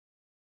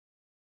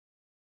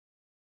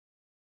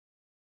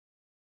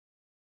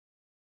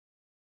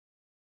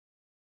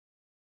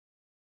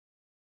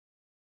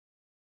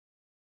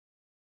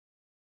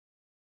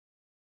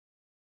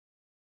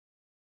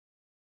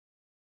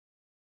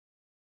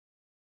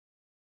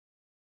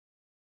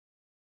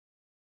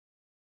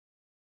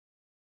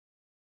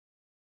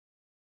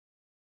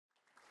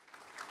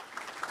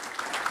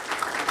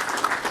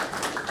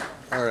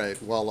All right,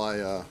 while I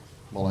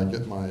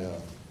get my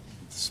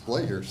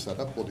display here set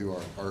up, we'll do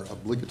our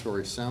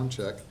obligatory sound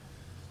check.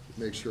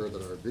 Make sure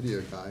that our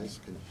video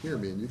guys can hear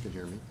me and you can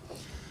hear me.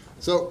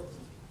 So,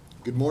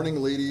 good morning,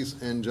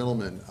 ladies and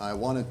gentlemen. I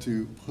wanted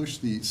to push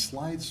the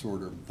slide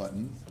sorter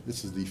button.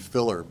 This is the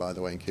filler, by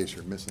the way, in case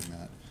you're missing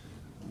that.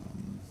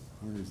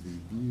 Where is the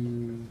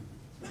view?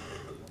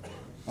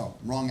 Oh,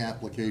 wrong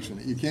application.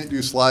 You can't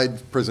do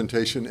slide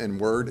presentation in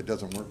Word. It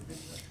doesn't work.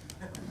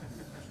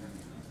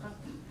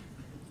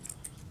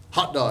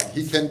 Hot dog,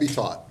 he can be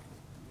taught.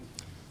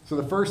 So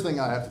the first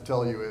thing I have to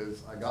tell you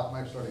is I got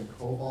my start in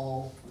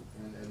COBOL,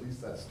 and at least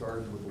that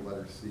started with the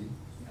letter C.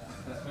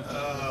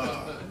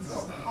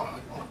 All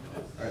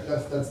right,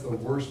 that's the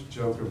worst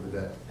joke of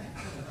the day.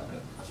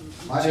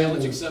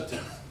 Challenge accepted.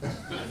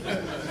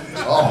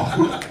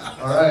 Oh,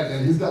 all right,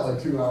 and he's got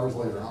like 2 hours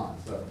later on.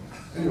 So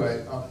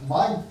anyway,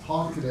 my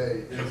talk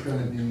today is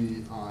going to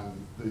be on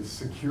the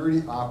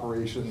security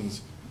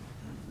operations,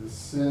 the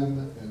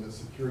SIM, and the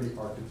security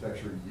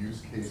architecture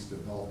use case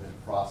development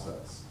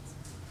process.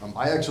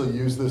 I actually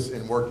use this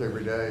in work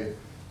every day.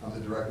 I'm the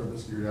director of the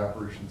security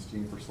operations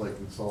team for Slate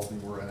Consulting.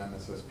 We're an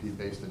MSSP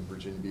based in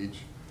Virginia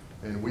Beach.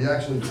 And we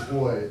actually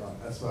deploy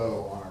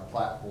SO on our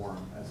platform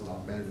as an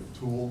augmentative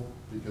tool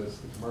because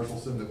the commercial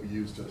SIM that we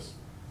use just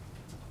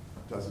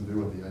doesn't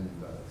do what the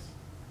onion does.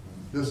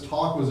 This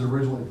talk was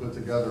originally put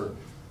together.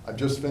 I've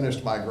just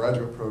finished my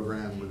graduate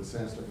program with the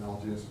Science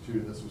Technology Institute,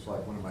 and this was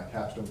like one of my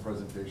capstone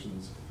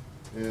presentations.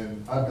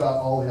 And I've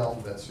got all the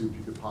alphabet soup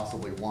you could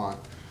possibly want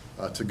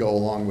to go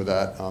along with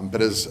that.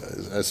 But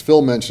as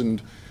Phil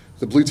mentioned,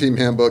 the Blue Team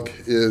Handbook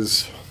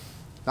is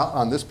not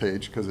on this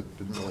page because it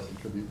didn't really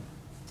contribute.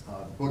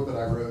 The book that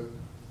I wrote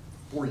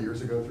 3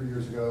 years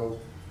ago,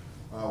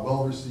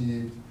 well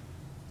received.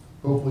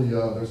 Hopefully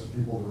there's some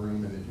people in the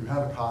room, and if you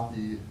have a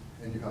copy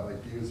and you have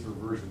ideas for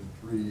version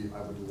 3,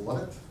 I would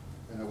love it,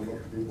 and I would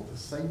love to be able to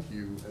cite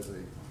you as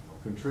a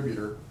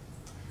contributor.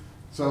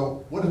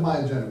 So what is my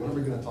agenda? What are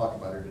we going to talk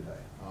about here today?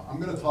 I'm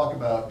going to talk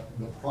about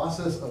the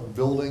process of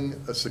building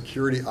a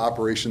security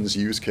operations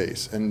use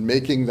case and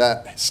making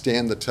that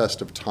stand the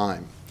test of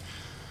time.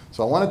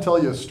 So I want to tell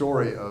you a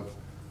story of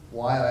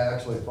why I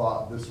actually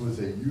thought this was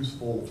a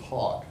useful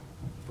talk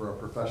for a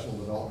professional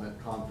development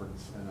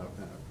conference and a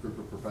group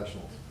of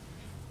professionals.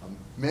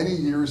 Many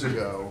years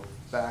ago,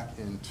 back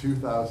in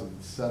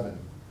 2007,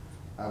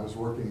 I was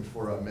working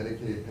for a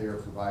Medicaid payer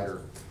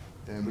provider,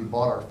 and we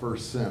bought our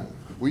first SIM.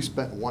 We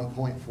spent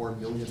 $1.4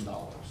 million.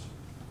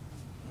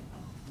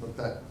 Let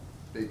that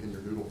bake in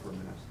your noodle for a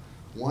minute.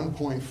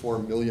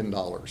 $1.4 million.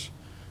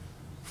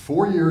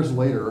 4 years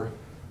later,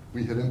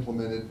 we had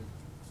implemented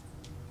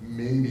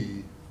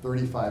maybe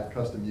 35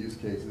 custom use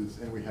cases,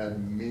 and we had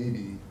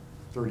maybe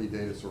 30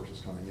 data sources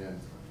coming in,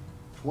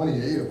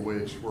 28 of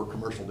which were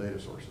commercial data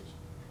sources.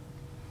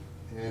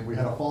 And we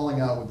had a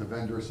falling out with the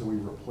vendor, so we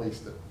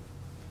replaced it.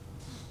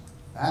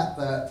 At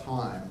that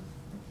time,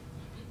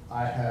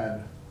 I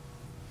had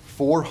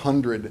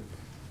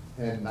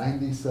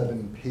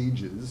 497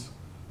 pages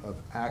of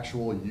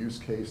actual use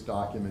case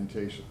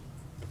documentation.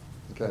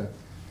 Okay?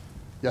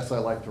 Yes, I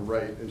like to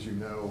write, as you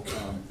know,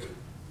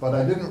 but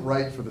I didn't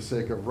write for the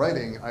sake of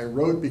writing. I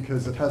wrote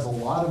because it has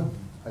a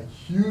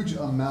huge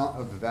amount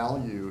of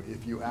value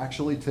if you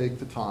actually take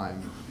the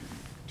time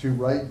to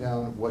write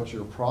down what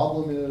your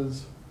problem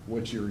is,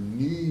 what your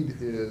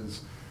need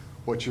is,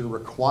 what your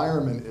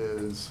requirement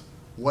is,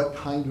 what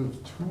kind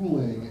of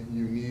tooling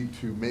you need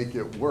to make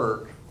it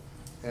work,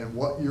 and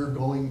what you're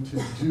going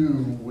to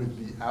do with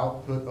the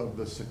output of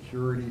the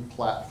security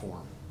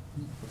platform,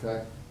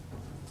 okay?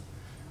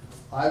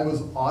 I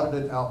was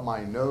audited out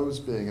my nose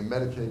being a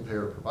Medicaid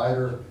payer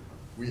provider.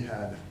 We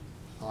had,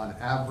 on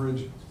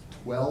average,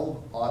 12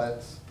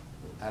 audits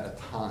at a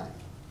time.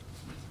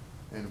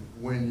 And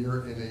when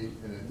you're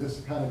in this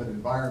kind of an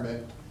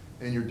environment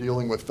and you're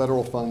dealing with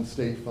federal funds,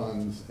 state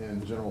funds, and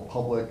the general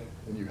public,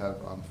 and you have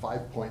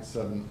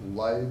 5.7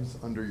 lives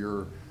under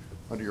your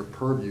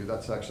purview,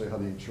 that's actually how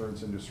the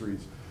insurance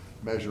industries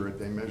measure it.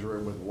 They measure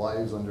it with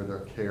lives under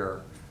their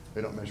care.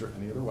 They don't measure it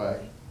any other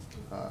way.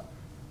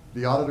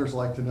 The auditors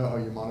like to know how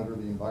you monitor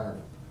the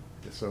environment.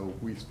 So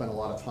we spent a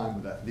lot of time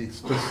with that. The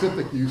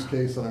specific use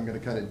case that I'm going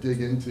to kind of dig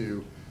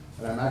into,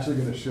 and I'm actually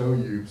going to show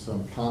you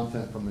some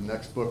content from the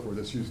next book where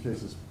this use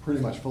case is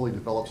pretty much fully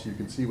developed so you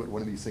can see what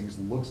one of these things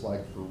looks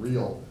like for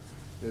real,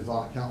 is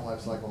on account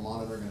lifecycle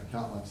monitoring and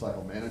account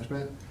lifecycle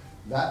management.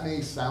 That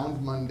may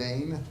sound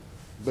mundane,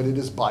 but it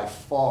is by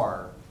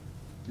far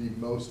the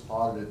most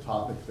audited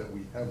topic that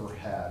we ever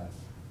had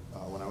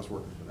when I was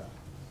working for them.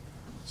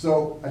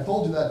 So I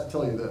told you that to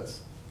tell you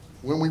this.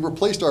 When we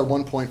replaced our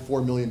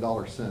 $1.4 million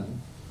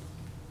SIM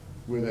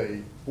with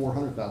a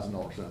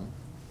 $400,000 SIM,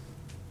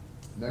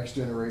 next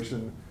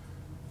generation,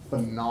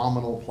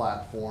 phenomenal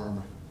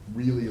platform,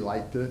 really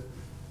liked it,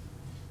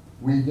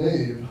 we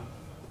gave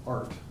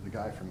Art, the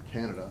guy from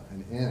Canada,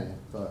 and Annie,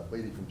 the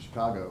lady from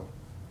Chicago,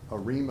 a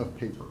ream of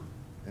paper.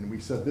 And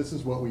we said, this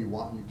is what we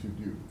want you to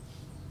do.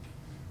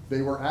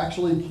 They were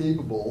actually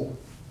capable,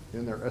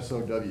 in their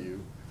SOW,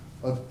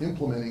 of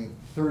implementing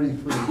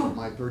 33 of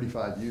my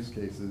 35 use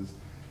cases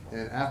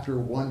And after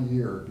 1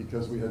 year,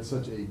 because we had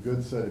such a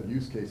good set of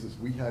use cases,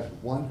 we had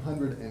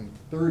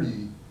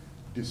 130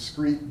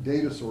 discrete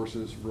data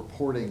sources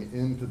reporting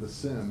into the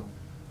SIM,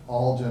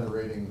 all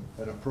generating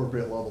an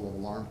appropriate level of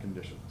alarm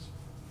conditions.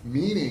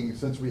 Meaning,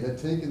 since we had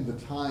taken the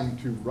time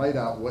to write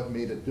out what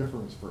made a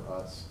difference for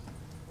us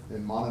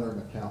in monitoring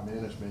account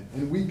management,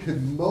 and we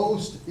could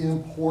most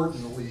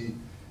importantly,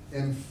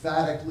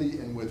 emphatically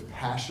and with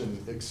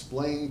passion,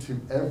 explain to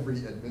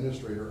every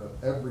administrator of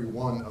every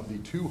one of the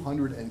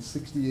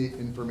 268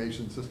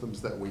 information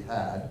systems that we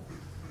had,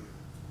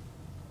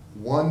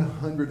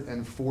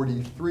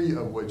 143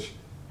 of which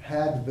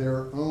had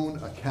their own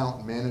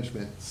account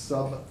management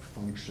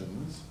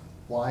sub-functions,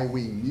 why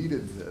we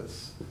needed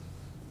this,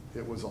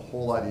 it was a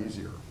whole lot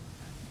easier.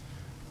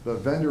 The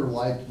vendor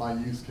liked my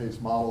use case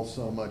model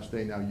so much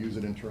they now use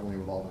it internally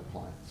with all their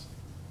clients.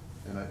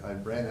 And I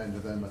ran into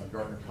them at a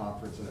Gartner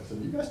conference and I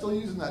said, you guys still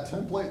using that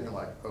template? And they're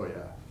like, oh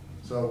yeah.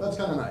 So that's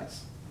kind of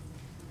nice.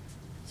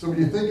 So when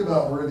you think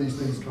about where these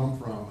things come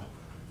from,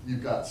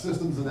 you've got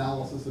systems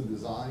analysis and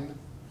design.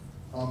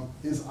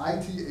 Is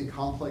IT a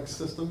complex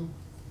system?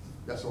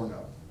 Yes or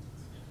no?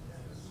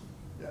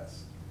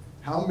 Yes.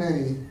 How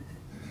many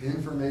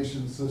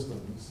information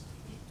systems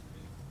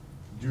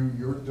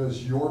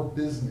does your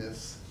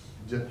business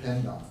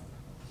depend on?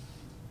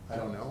 I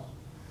don't know.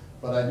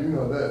 But I do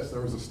know this.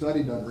 There was a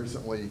study done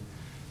recently,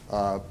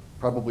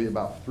 probably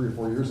about 3 or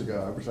 4 years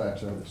ago. I wish I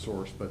actually had the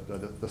source,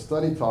 but the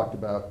study talked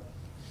about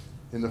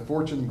in the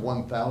Fortune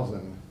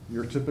 1000,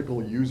 your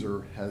typical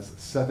user has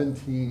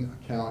 17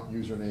 account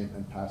username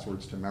and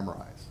passwords to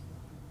memorize.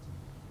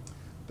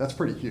 That's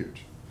pretty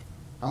huge.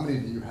 How many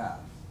do you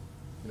have?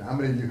 You know, how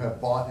many of you have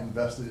bought,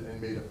 invested,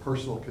 and made a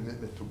personal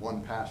commitment to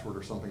one password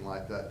or something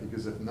like that?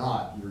 Because if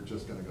not, you're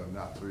just going to go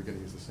nuts, or you're going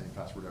to use the same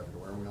password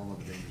everywhere, and we all know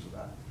the dangers of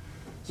that.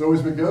 So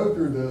as we go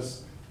through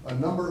this, a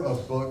number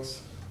of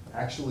books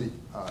actually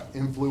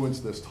influence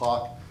this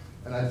talk.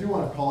 And I do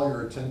want to call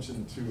your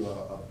attention to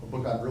a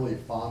book I'm really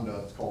fond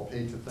of. It's called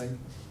Pay to Think.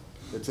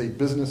 It's a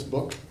business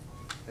book.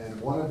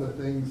 And one of the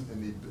things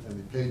in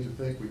the Pay to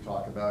Think we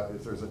talk about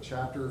is there's a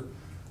chapter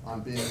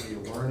on being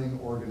a learning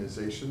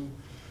organization.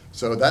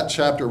 So that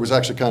chapter was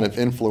actually kind of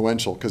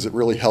influential because it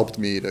really helped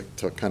me to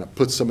kind of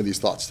put some of these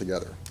thoughts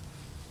together.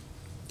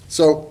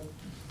 So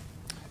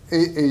a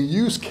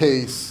use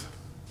case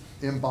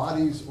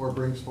embodies or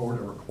brings forward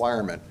a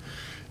requirement.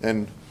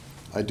 And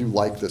I do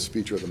like this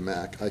feature of the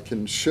Mac. I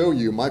can show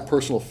you my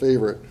personal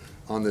favorite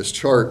on this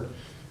chart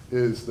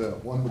is the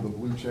one with the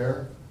blue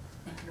chair.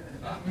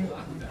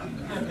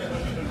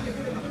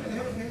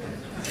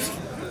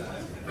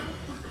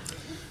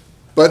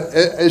 But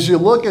as you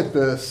look at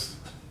this,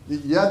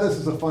 yeah, this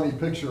is a funny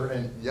picture,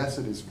 and yes,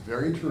 it is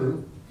very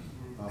true.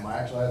 I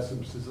actually have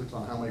some statistics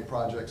on how many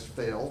projects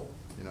fail,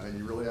 you know, and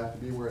you really have to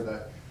be aware of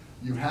that.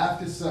 You have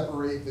to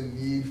separate the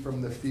need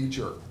from the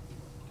feature.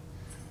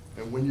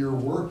 And when you're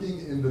working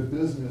in the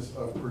business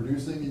of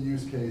producing a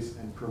use case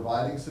and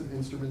providing some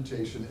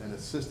instrumentation and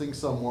assisting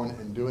someone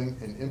in doing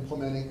and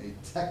implementing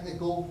a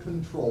technical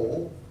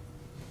control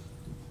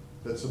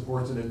that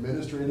supports an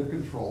administrative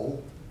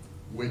control,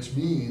 which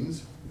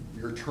means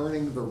you're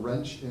turning the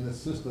wrench in the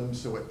system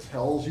so it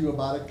tells you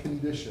about a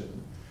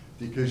condition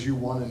because you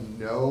want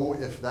to know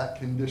if that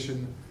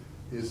condition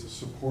is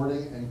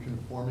supporting and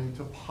conforming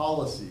to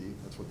policy.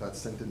 That's what that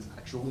sentence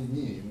actually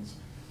means.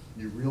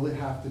 You really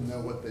have to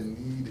know what the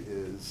need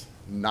is,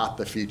 not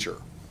the feature.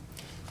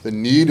 The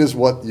need is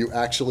what you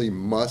actually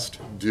must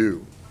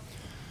do.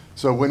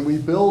 So when we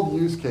build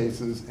use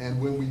cases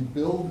and when we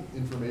build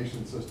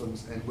information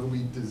systems and when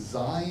we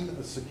design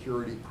a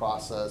security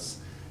process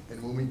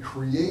and when we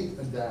create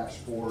a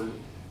dashboard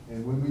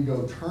and when we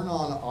go turn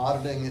on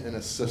auditing in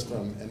a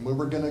system and when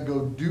we're going to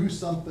go do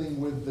something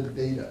with the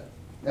data,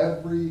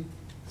 every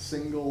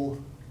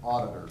single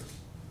auditor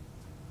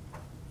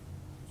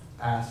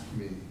asked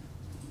me,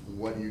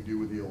 what do you do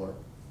with the alert?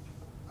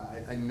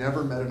 I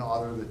never met an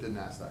auditor that didn't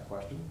ask that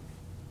question.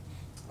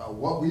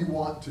 What we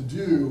want to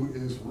do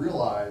is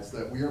realize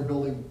that we are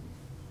building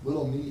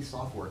little mini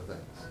software things.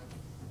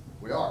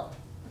 We are.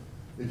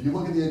 If you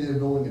look at the idea of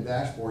building a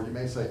dashboard, you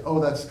may say,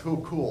 oh, that's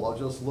cool. I'll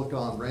just look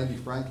on Randy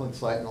Franklin's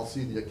site and I'll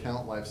see the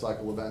account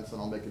lifecycle events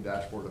and I'll make a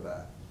dashboard of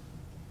that.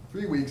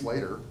 3 weeks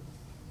later,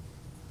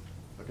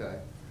 okay,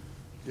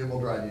 it will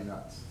drive you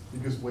nuts.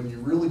 Because when you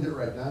really get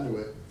right down to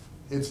it,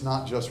 it's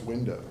not just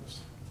Windows.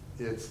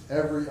 It's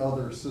every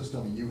other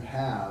system you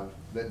have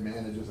that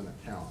manages an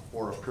account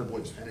or a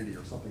privileged entity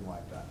or something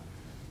like that.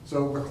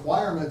 So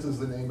requirements is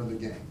the name of the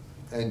game.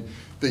 And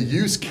the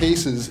use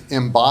cases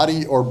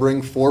embody or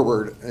bring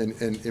forward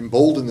and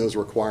embolden those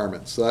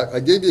requirements. So I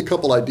gave you a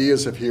couple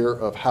ideas here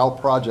of how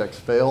projects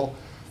fail.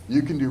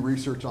 You can do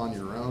research on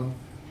your own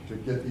to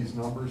get these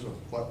numbers of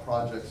what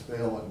projects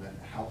fail and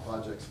how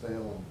projects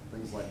fail and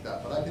things like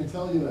that. But I can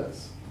tell you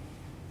this.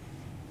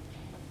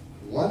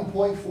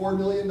 $1.4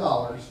 million,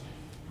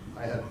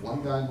 I had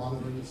one guy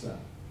monitoring the SIM.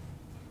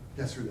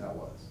 Guess who that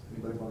was?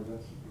 Anybody want to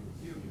guess?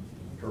 You.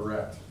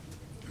 Correct.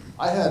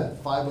 I had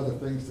 5 other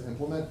things to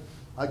implement.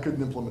 I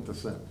couldn't implement the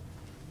SIM.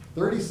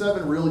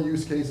 37 real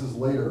use cases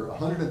later,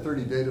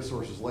 130 data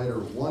sources later,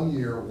 1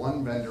 year,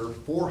 one vendor,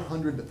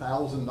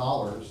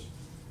 $400,000,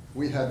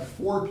 we had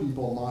 4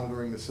 people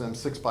monitoring the SIM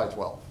 6 by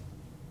 12.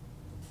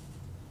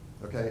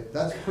 Okay,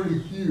 that's pretty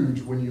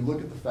huge when you look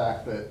at the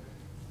fact that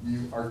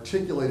you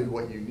articulated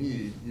what you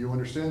need, you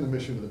understand the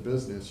mission of the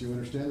business, you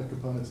understand the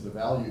components of the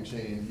value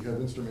chain, you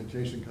have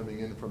instrumentation coming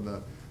in from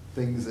the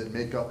things that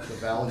make up the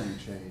value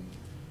chain,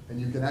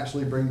 and you can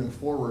actually bring them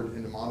forward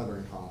into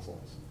monitoring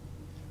consoles.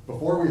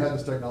 Before we had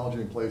this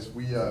technology in place,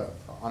 we,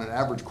 on an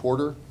average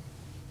quarter,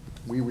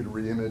 we would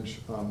reimage,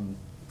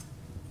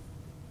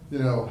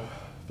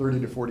 30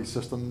 to 40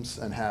 systems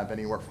and have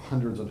anywhere from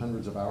hundreds and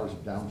hundreds of hours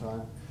of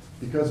downtime.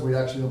 Because we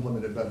actually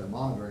implemented better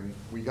monitoring,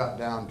 we got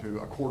down to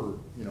a quarter.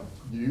 You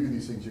do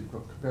these things, you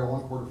compare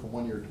one quarter from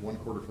 1 year to one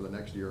quarter for the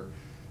next year.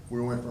 We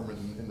went from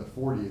in the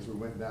 40s, we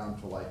went down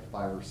to like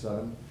 5 or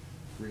 7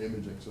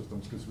 re-imaging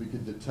systems because we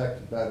could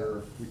detect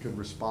better, we could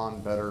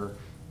respond better,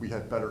 we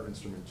had better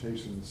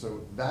instrumentation.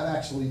 So that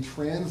actually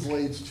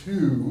translates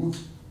to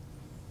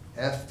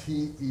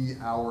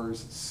FTE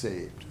hours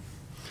saved.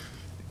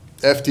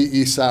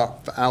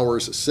 FTE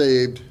hours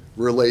saved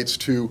relates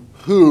to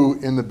who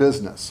in the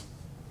business?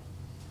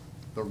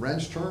 The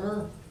wrench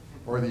turner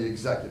or the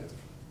executive?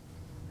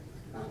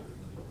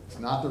 It's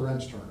not the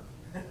wrench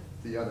turner,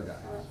 the other guy.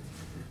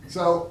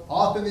 So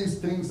often these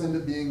things end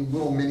up being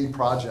little mini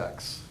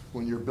projects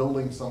when you're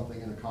building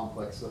something in a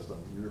complex system.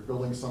 You're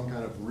building some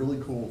kind of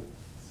really cool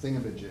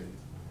thingamajig,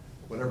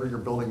 whatever you're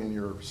building in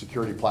your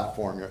security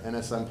platform, your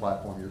NSM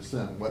platform, your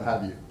SIM, what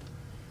have you.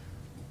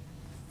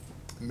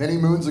 Many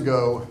moons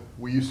ago,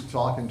 we used to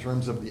talk in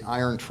terms of the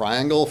iron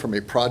triangle from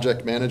a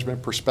project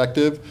management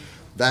perspective.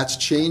 That's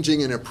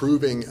changing and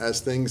improving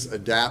as things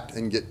adapt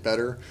and get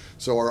better.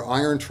 So our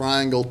iron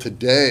triangle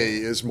today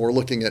is more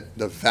looking at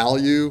the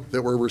value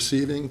that we're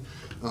receiving,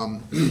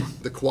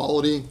 the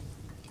quality,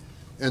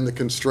 and the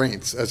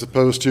constraints, as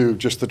opposed to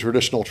just the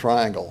traditional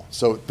triangle.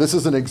 So this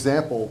is an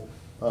example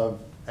of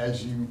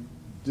as you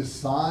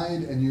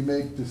decide and you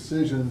make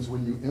decisions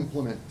when you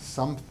implement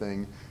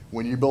something,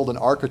 when you build an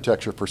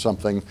architecture for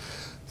something,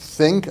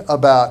 think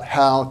about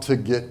how to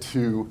get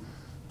to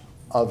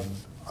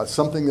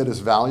something that is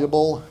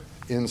valuable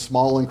in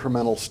small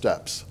incremental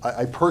steps.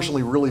 I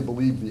personally really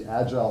believe the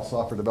agile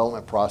software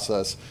development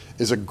process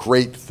is a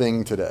great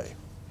thing today.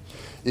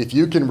 If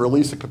you can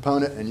release a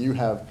component and you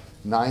have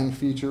 9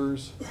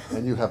 features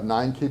and you have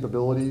 9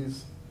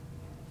 capabilities,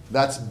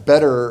 that's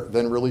better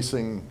than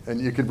releasing, and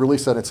you could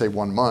release that in say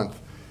 1 month.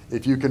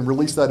 If you can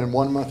release that in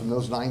 1 month and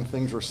those 9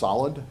 things are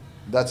solid,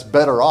 that's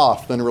better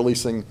off than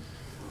releasing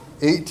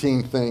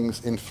 18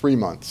 things in 3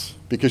 months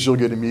because you'll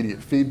get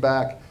immediate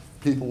feedback.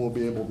 People will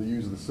be able to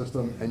use the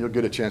system, and you'll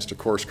get a chance to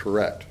course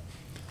correct.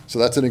 So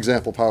that's an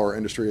example of how our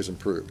industry has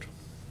improved.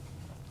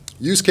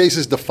 Use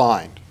cases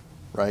defined,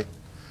 right?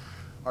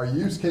 Our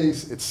use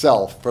case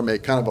itself, from a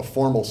kind of a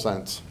formal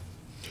sense,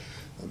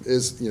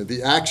 is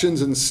the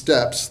actions and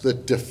steps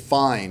that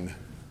define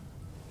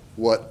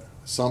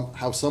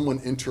how someone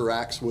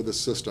interacts with a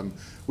system.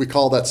 We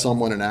call that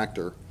someone an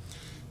actor.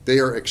 They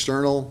are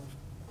external.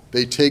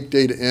 They take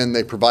data in.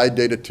 They provide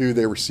data to.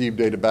 They receive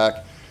data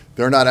back.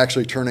 They're not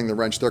actually turning the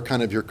wrench. They're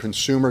kind of your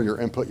consumer, your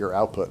input, your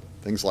output,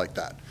 things like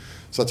that.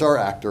 So that's our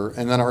actor.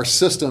 And then our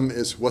system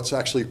is what's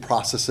actually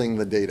processing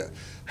the data,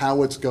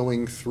 how it's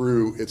going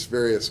through its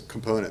various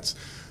components.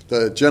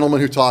 The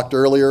gentleman who talked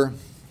earlier,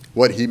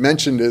 what he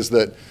mentioned is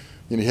that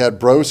he had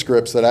bro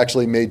scripts that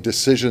actually made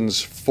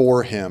decisions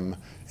for him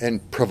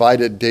and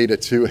provided data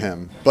to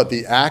him. But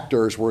the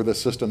actors were the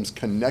systems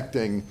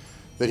connecting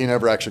that he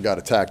never actually got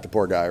attacked, the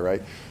poor guy,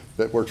 right?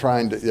 That we're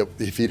trying to,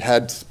 if he'd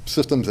had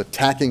systems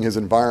attacking his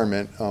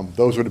environment,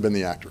 those would have been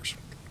the actors.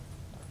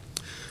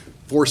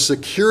 For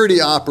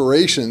security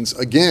operations,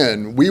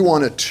 again, we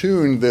want to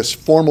tune this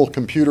formal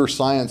computer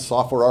science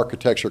software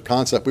architecture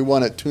concept. We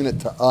want to tune it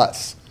to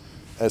us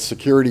as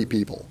security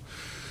people.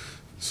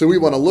 So we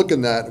want to look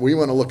in that. We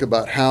want to look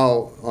about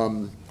how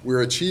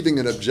we're achieving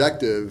an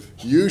objective.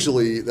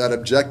 Usually that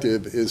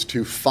objective is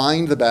to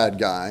find the bad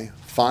guy,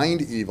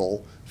 find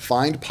evil,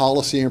 find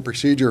policy and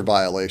procedure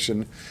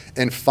violation,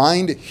 and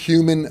find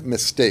human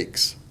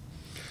mistakes.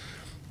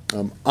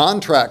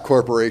 On-Track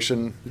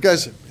Corporation, you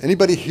guys,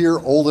 anybody here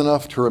old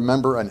enough to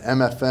remember an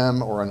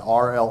MFM or an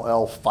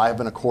RLL 5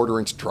 1/4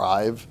 inch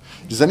drive?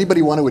 Does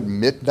anybody want to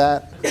admit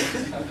that?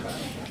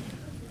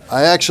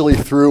 I actually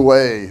threw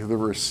away the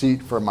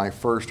receipt for my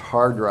first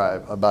hard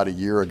drive about a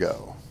year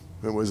ago.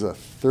 It was a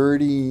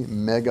 30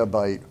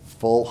 megabyte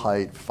full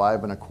height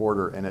 5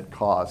 1/4, and it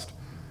cost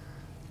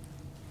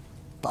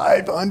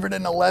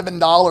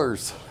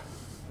 $511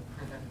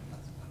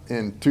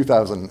 in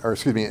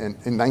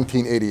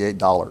 1988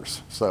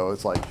 dollars. So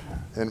it's like,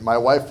 and my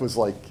wife was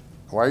like,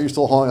 "Why are you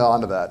still holding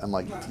on to that?" I'm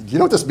like, "Do you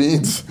know what this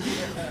means?"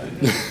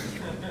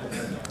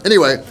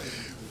 Anyway,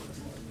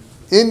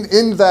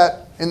 in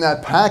that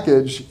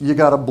package, you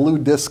got a blue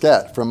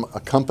diskette from a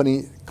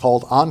company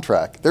called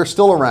On-Track. They're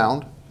still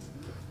around.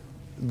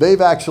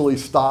 They've actually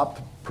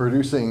stopped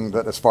producing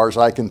that, as far as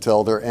I can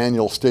tell, their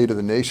annual State of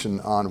the Nation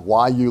on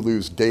why you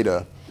lose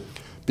data,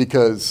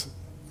 because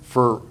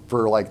for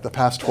like the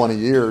past 20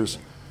 years,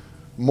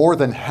 more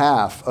than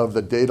half of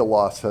the data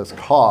loss has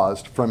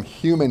caused from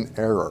human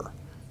error.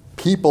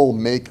 People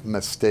make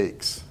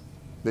mistakes.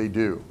 They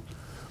do.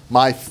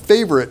 My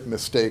favorite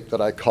mistake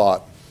that I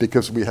caught,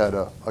 because we had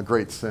a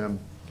great sim,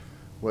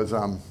 was,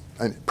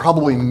 and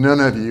probably none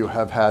of you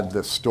have had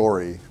this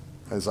story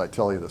as I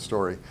tell you the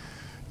story.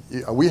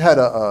 We had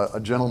a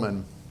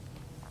gentleman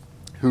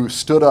who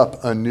stood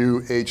up a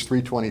new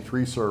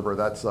H323 server.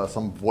 That's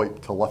some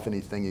VoIP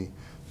telephony thingy,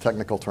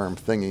 technical term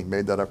thingy,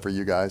 made that up for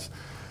you guys,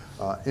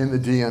 in the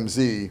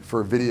DMZ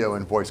for video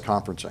and voice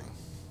conferencing.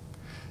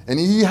 And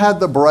he had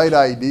the bright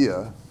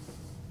idea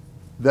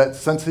that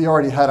since he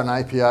already had an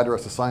IP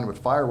address assigned with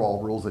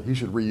firewall rules, that he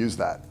should reuse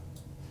that.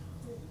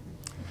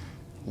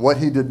 What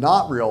he did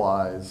not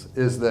realize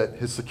is that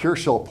his secure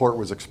shell port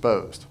was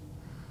exposed.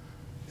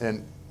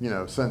 And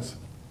since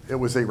it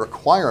was a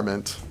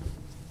requirement,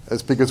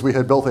 it's because we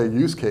had built a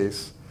use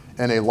case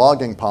and a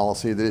logging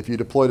policy that if you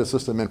deployed a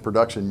system in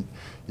production,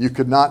 you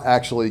could not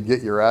actually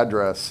get your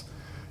address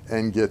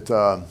and get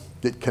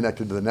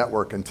connected to the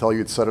network until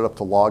you'd set it up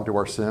to log to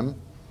our SIM,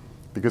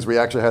 because we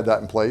actually had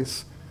that in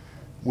place.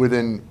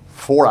 Within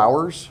 4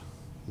 hours,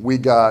 we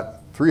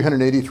got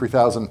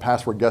 383,000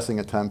 password guessing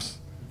attempts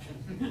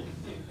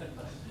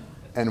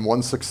and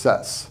 1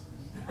 success.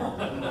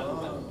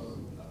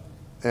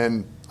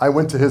 And I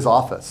went to his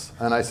office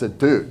and I said,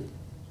 dude,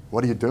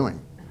 what are you doing?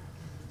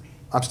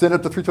 I'm standing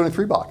up the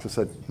 323 box. I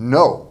said,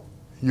 no,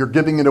 you're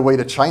giving it away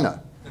to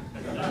China.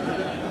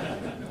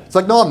 It's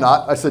like, no, I'm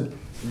not. I said,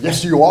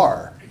 yes, you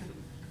are.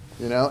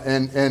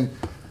 And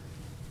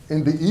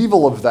the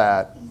evil of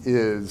that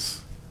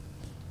is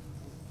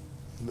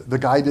the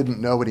guy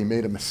didn't know, and he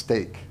made a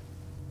mistake.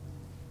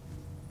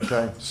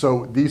 Okay,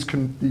 so these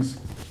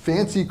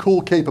fancy,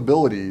 cool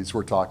capabilities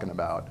we're talking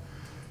about,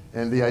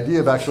 and the idea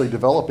of actually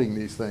developing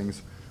these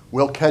things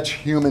will catch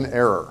human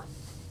error.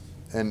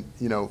 And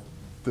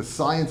the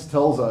science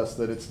tells us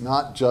that it's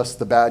not just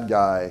the bad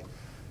guy,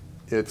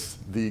 it's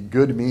the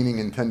good meaning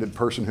intended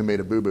person who made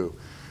a boo-boo.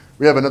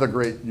 We have another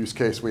great use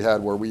case we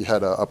had where we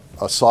had a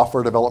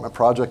software development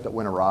project that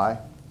went awry.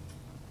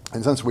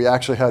 And since we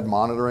actually had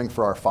monitoring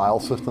for our file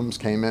systems,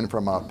 came in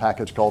from a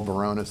package called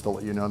Varonis to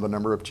let you know the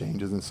number of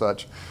changes and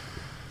such.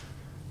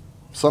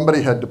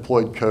 Somebody had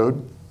deployed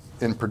code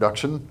in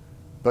production,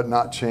 but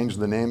not changed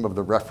the name of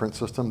the reference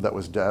system that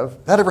was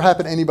dev. That ever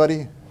happened to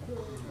anybody?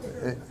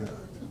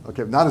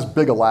 Okay, not as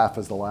big a laugh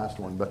as the last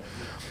one, but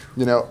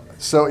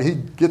so he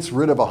gets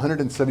rid of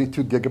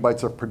 172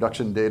 gigabytes of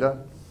production data.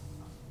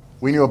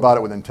 We knew about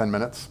it within 10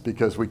 minutes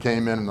because we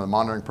came in and the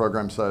monitoring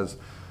program says,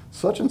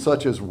 such and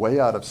such is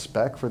way out of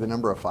spec for the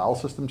number of file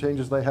system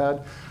changes they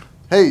had.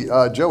 Hey,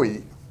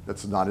 Joey,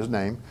 that's not his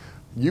name,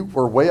 you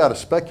were way out of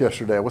spec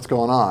yesterday, what's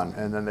going on?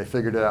 And then they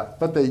figured it out.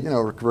 But they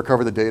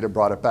recovered the data,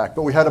 brought it back.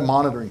 But we had a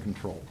monitoring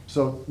control.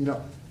 So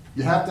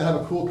you have to have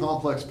a cool,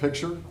 complex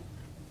picture.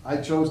 I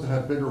chose to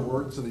have bigger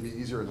words so they'd be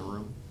easier in the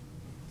room.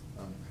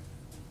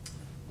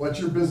 What's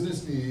your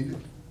business need?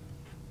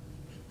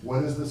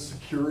 What is the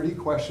security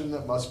question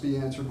that must be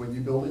answered when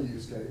you build a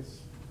use case?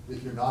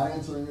 If you're not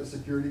answering a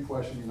security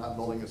question, you're not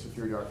building a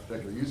security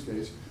architecture use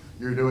case,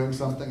 you're doing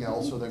something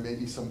else, or there may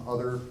be some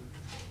other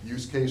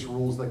use case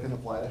rules that can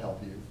apply to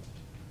help you.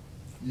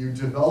 You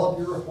develop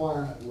your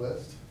requirement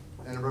list,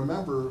 and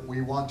remember,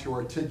 we want to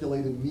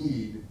articulate a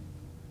need,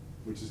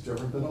 which is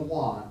different than a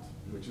want,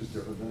 which is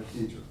different than a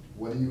feature.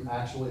 What do you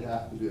actually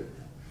have to do?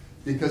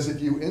 Because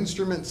if you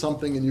instrument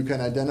something and you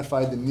can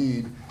identify the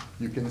need,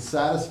 you can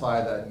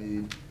satisfy that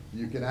need,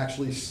 you can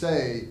actually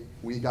say,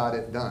 we got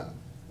it done.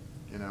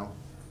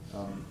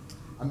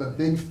 I'm a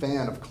big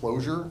fan of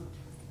closure.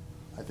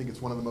 I think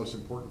it's one of the most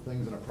important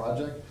things in a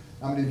project.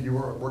 How many of you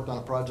worked on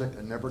a project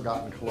and never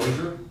gotten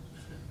closure?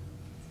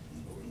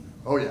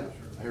 Oh yeah,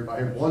 I hear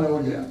one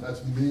oh yeah.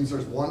 That means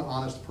there's one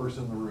honest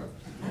person in the room.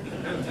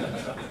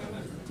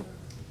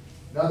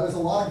 Now there's a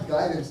lot of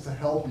guidance to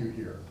help you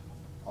here.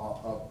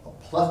 A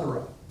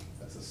plethora,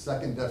 that's the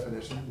second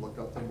definition, look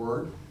up the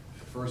word.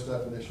 The first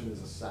definition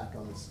is a sack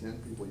on the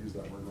skin. People use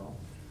that word wrong.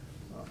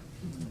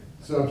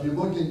 So if you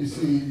look and you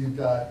see, you've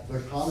got the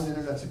Common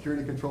Internet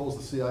Security Controls,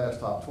 the CIS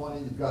Top 20.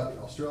 You've got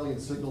the Australian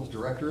Signals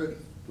Directorate,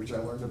 which I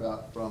learned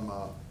about from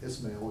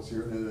Ismail was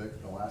here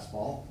the last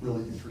fall.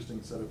 Really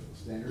interesting set of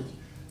standards.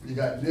 You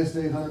got NIST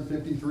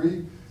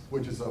 853,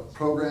 which is a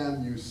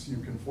program you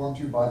conform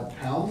to by the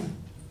pound.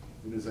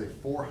 It is a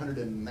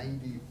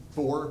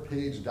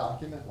 494-page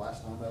document,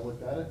 last time I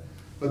looked at it.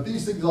 But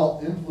these things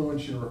all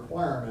influence your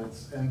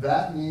requirements, and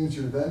that means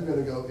you're then going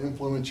to go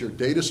influence your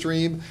data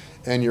stream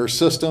and your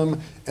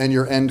system and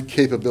your end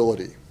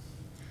capability.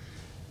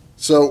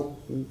 So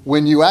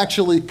when you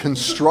actually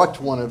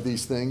construct one of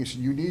these things,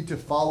 you need to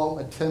follow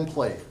a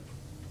template.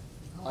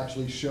 I'll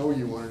actually show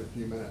you one in a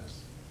few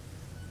minutes.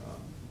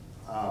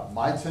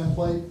 My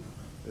template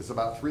is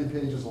about 3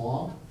 pages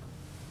long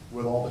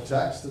with all the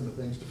text and the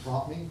things to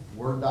prompt me.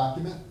 Word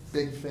document,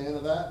 big fan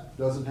of that.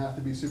 Doesn't have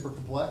to be super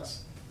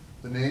complex.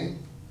 The name,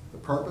 the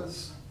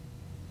purpose,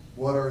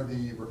 what are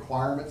the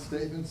requirement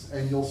statements,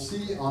 and you'll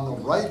see on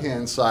the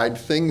right-hand side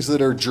things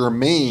that are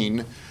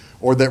germane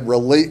or that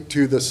relate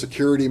to the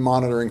security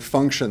monitoring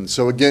function.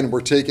 So again,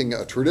 we're taking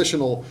a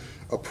traditional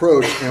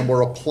approach and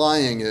we're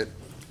applying it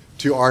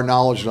to our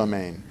knowledge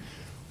domain.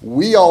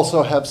 We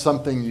also have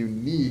something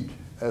unique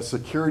as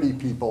security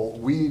people.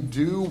 We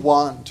do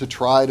want to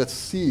try to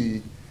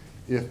see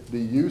if the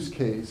use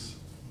case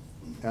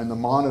and the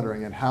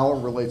monitoring and how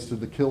it relates to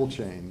the kill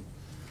chain.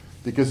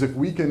 Because if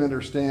we can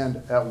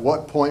understand at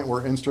what point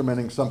we're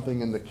instrumenting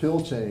something in the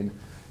kill chain,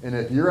 and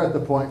if you're at the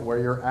point where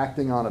you're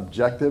acting on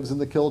objectives in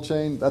the kill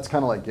chain, that's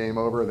kind of like game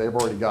over. They've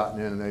already gotten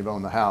in and they've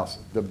owned the house.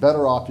 The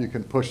better off you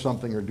can push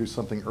something or do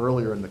something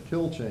earlier in the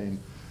kill chain,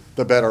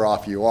 the better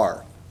off you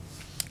are.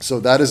 So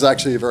that is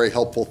actually a very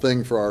helpful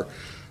thing for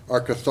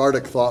our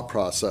cathartic thought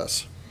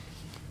process.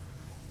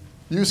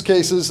 Use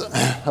cases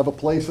have a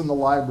place in the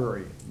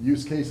library.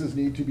 Use cases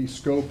need to be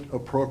scoped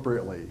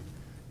appropriately.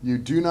 You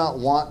do not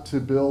want to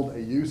build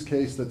a use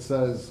case that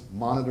says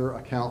monitor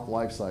account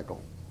lifecycle.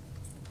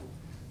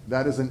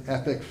 That is an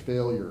epic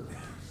failure.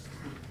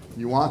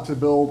 You want to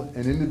build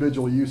an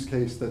individual use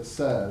case that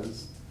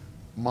says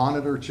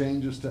monitor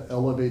changes to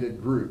elevated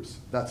groups.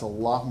 That's a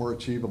lot more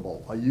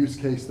achievable. A use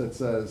case that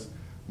says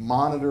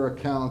monitor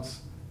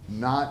accounts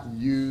not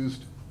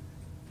used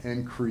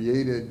and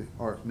created,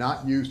 or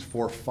not used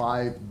for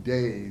 5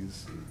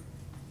 days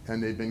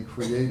and they've been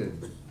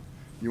created.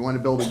 You want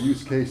to build a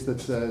use case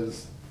that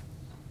says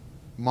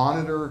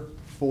monitor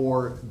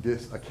for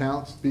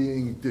accounts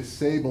being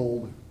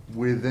disabled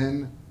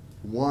within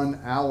 1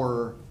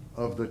 hour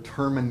of the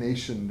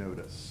termination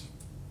notice.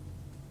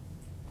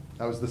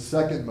 That was the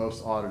second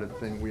most audited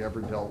thing we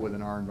ever dealt with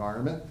in our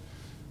environment.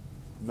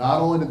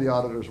 Not only did the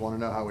auditors want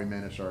to know how we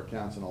managed our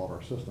accounts and all of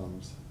our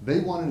systems, they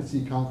wanted to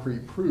see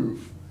concrete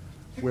proof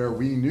where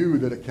we knew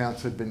that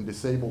accounts had been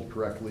disabled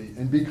correctly.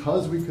 And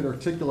because we could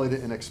articulate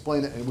it and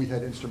explain it, and we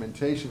had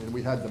instrumentation, and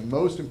we had the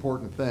most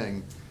important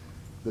thing,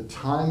 the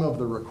time of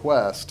the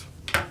request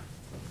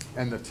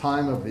and the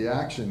time of the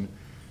action,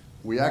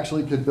 we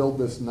actually could build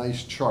this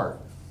nice chart.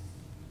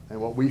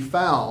 And what we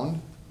found,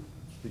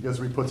 because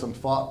we put some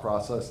thought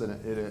process in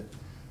it,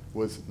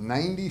 was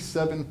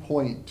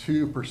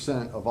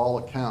 97.2% of all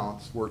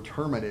accounts were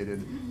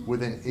terminated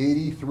within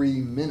 83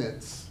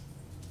 minutes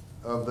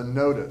of the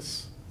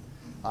notice.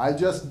 I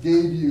just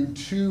gave you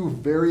two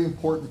very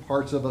important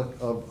parts of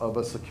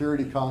a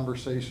security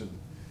conversation.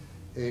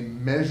 A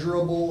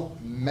measurable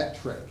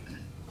metric.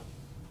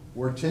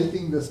 We're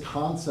taking this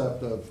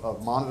concept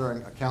of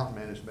monitoring account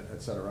management,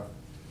 et cetera,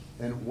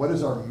 and what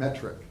is our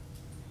metric?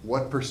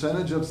 What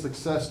percentage of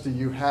success do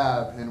you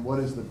have, and what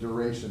is the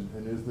duration?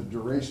 And is the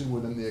duration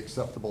within the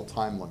acceptable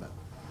time limit?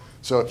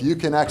 So if you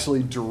can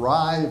actually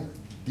derive,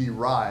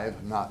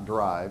 not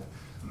drive,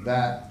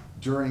 that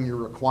during your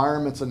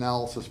requirements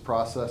analysis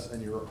process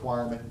and your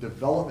requirement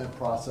development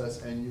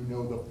process, and you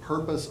know the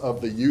purpose of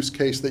the use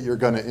case that you're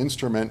going to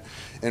instrument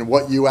and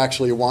what you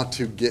actually want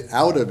to get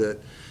out of it,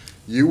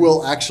 you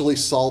will actually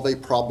solve a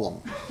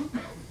problem.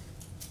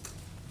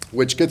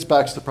 Which gets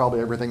back to probably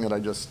everything that I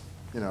just,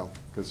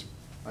 because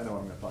I know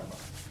what I'm going to talk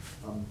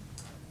about.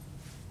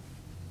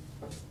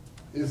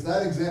 Is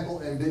that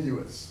example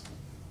ambiguous?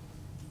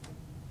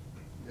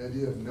 The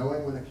idea of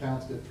knowing when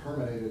accounts get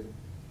terminated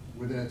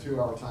within a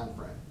 2-hour time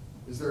frame.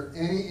 Is there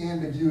any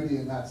ambiguity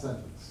in that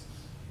sentence?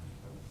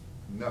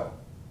 No.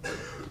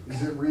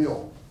 Is it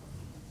real?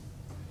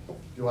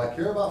 Do I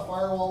care about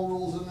firewall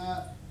rules in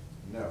that?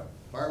 No.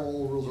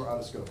 Firewall rules are out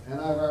of scope.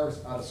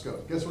 Antivirus, out of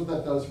scope. Guess what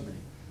that does for me?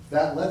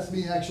 That lets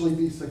me actually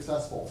be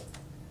successful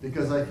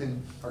because I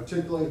can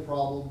articulate a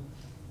problem,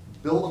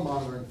 build a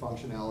monitoring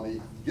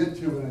functionality, get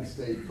to an end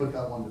state, put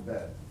that one to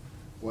bed.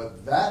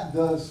 What that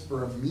does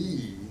for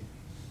me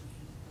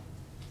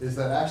is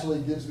that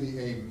actually gives me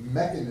a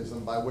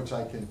mechanism by which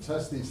I can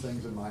test these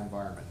things in my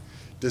environment.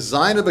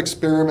 Design of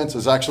experiments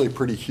is actually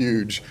pretty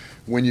huge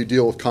when you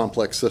deal with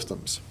complex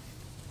systems.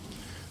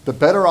 The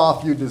better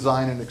off you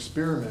design an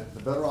experiment,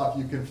 the better off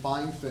you can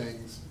find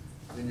things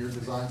in your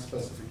design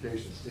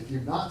specifications. If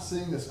you've not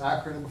seen this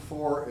acronym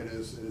before, it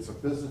is a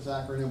business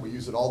acronym. We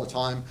use it all the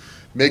time.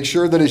 Make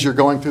sure that as you're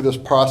going through this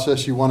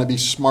process, you want to be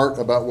smart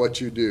about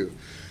what you do.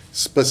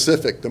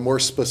 Specific. The more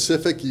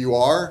specific you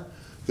are,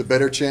 the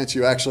better chance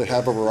you actually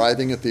have of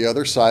arriving at the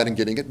other side and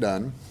getting it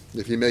done.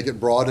 If you make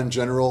it broad and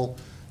general,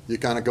 you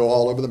kind of go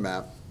all over the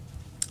map.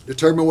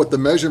 Determine what the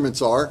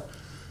measurements are.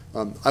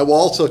 I will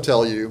also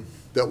tell you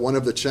that one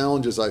of the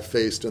challenges I've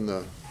faced in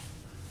the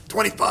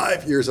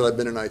 25 years that I've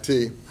been in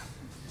IT,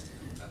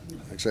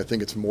 actually I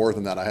think it's more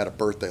than that, I had a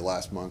birthday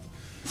last month,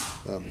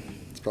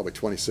 it's probably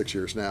 26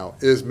 years now,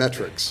 is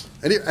metrics.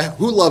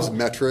 Who loves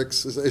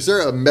metrics? Is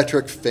there a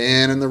metric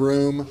fan in the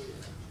room?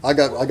 I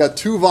got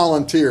 2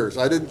 volunteers.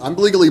 I'm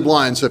legally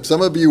blind, so if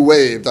some of you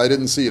waved, I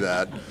didn't see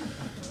that.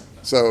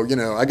 So,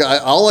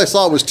 all I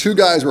saw was 2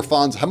 guys were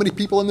fond. How many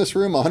people in this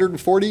room?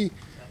 140?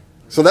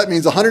 So that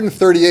means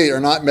 138 are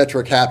not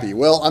metric happy.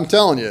 Well, I'm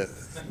telling you,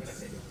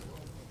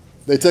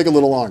 they take a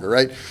little longer,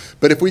 right?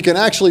 But if we can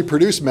actually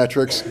produce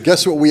metrics,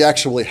 guess what we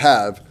actually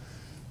have?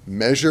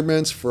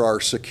 measurements for our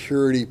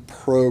security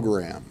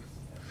program.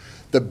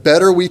 The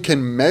better we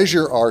can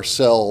measure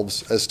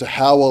ourselves as to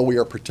how well we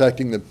are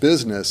protecting the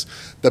business,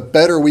 the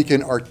better we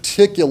can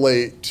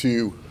articulate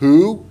to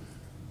who,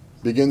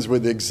 begins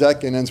with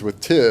exec and ends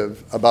with TIV,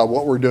 about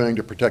what we're doing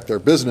to protect their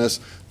business,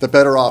 the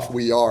better off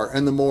we are,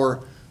 and the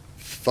more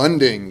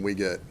funding we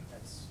get.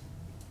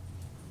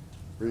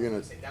 Are you gonna?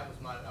 That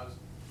was my. I was.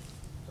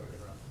 Sorry to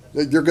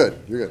interrupt. You're good.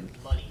 You're good.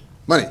 Money.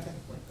 Money.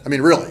 I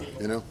mean, really,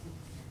 you know.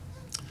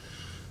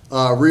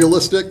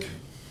 Realistic,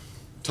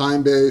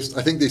 time-based.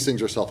 I think these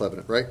things are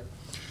self-evident, right?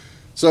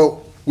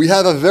 So we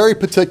have a very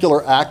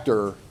particular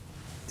actor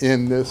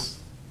in the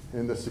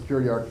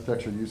security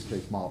architecture use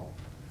case model.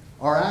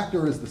 Our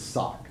actor is the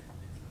SOC.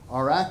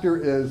 Our actor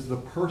is the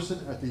person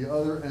at the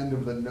other end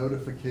of the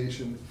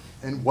notification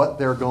and what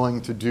they're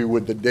going to do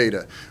with the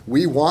data.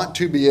 We want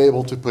to be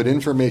able to put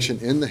information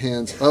in the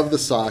hands of the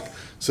SOC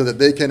so that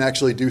they can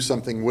actually do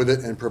something with it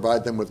and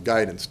provide them with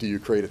guidance. Do you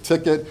create a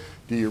ticket?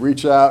 Do you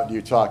reach out? Do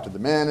you talk to the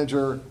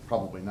manager?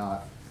 Probably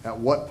not. At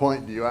what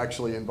point do you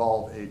actually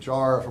involve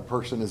HR if a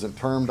person isn't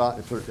termed on,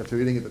 if they're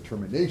getting a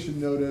termination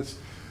notice?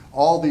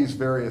 All these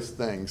various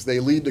things.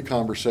 They lead to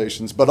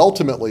conversations, but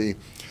ultimately,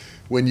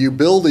 when you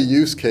build a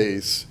use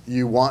case,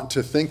 you want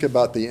to think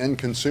about the end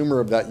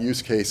consumer of that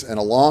use case and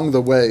along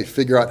the way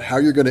figure out how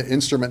you're going to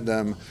instrument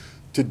them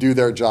to do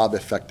their job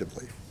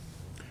effectively.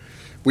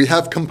 We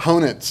have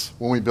components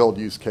when we build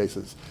use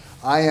cases.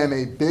 I am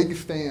a big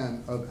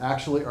fan of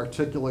actually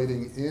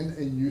articulating in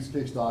a use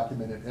case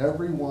document in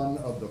every one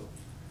of the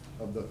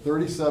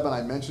 37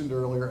 I mentioned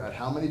earlier at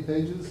how many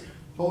pages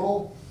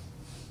total?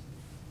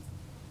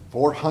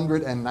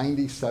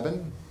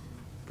 497,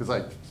 because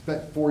I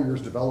spent 4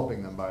 years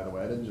developing them, by the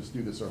way. I didn't just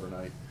do this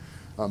overnight.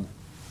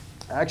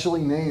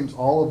 Actually names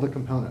all of the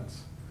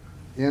components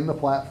in the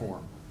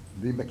platform.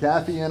 The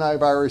McAfee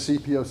antivirus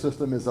CPO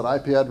system is at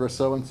IP address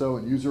so-and-so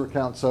and user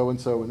account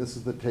so-and-so, and this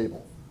is the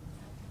table.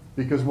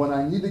 Because when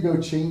I need to go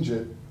change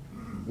it,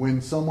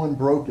 when someone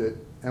broke it,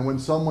 and when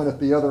someone at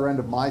the other end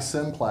of my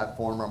SIM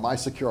platform or my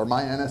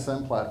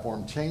NSM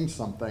platform changed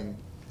something,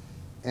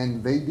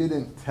 and they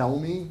didn't tell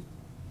me,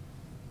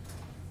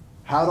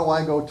 how do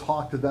I go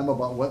talk to them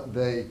about what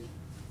they,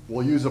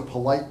 will use a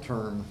polite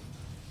term,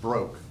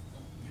 broke?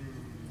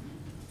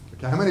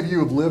 Okay, how many of you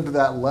have lived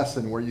that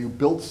lesson where you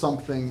built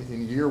something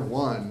in year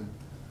one,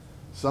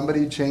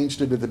 somebody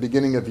changed it at the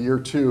beginning of year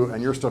two,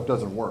 and your stuff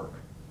doesn't work?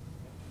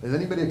 Has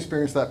anybody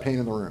experienced that pain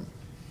in the room?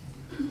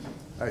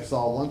 I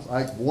saw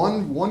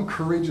one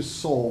courageous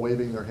soul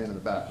waving their hand in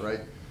the back,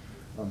 right?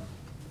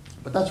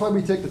 But that's why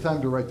we take the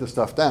time to write this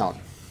stuff down.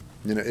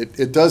 You know,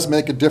 it does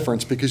make a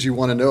difference because you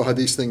want to know how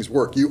these things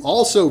work. You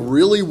also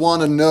really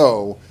want to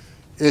know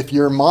if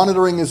your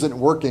monitoring isn't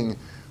working,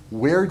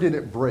 where did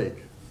it break?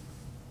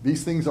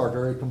 These things are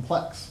very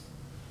complex.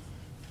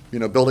 You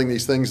know, building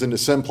these things into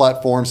SIM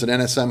platforms and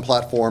NSM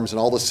platforms and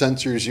all the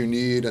sensors you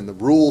need and the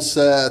rule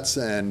sets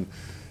and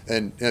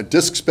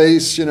disk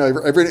space. You know,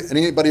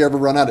 anybody ever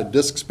run out of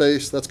disk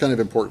space? That's kind of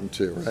important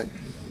too, right?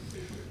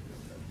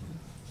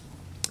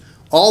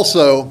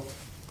 Also,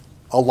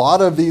 a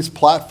lot of these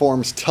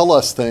platforms tell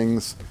us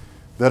things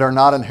that are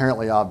not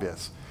inherently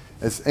obvious.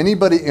 Does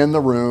anybody in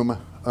the room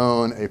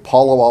own a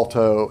Palo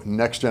Alto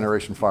next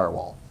generation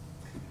firewall?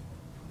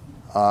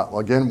 Well,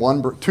 again,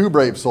 two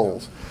brave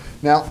souls.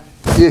 Now,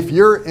 if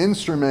you're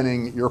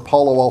instrumenting your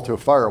Palo Alto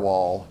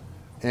firewall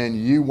and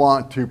you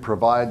want to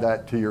provide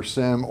that to your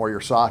SIM or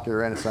your SOC or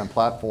your NSM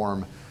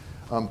platform,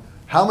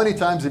 how many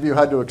times have you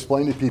had to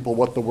explain to people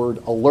what the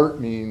word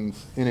alert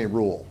means in a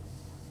rule?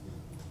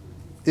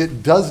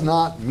 It does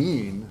not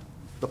mean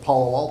the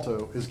Palo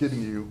Alto is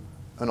giving you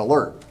an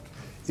alert.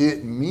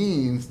 It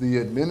means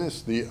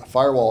the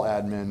firewall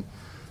admin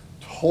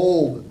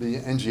told the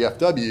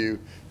NGFW,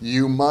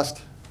 you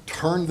must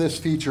turn this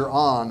feature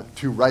on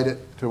to write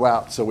it to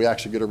out so we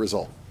actually get a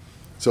result.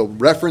 So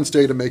reference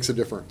data makes a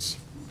difference.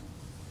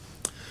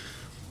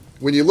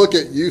 When you look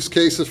at use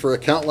cases for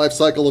account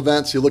lifecycle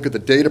events, you look at the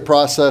data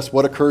process,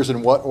 what occurs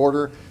in what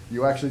order,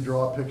 you actually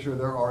draw a picture.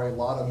 There are a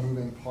lot of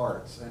moving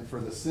parts. And for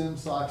the SIM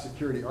SOC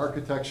security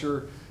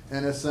architecture,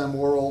 NSM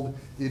world,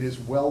 it is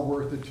well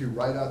worth it to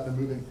write out the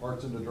moving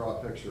parts and to draw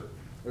a picture.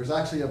 There's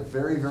actually a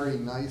very, very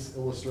nice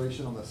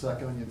illustration on the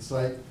Second Onion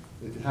site.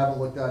 If you haven't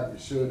looked at it, you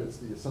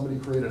should. Somebody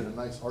created a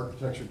nice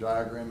architecture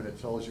diagram and it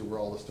tells you where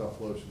all the stuff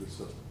flows through the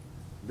system.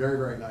 Very,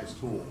 very nice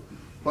tool.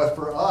 But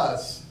for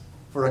us,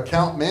 for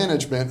account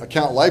management,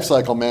 account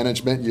lifecycle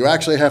management, you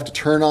actually have to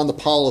turn on the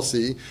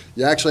policy.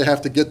 You actually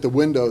have to get the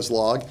Windows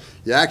log.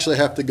 You actually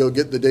have to go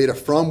get the data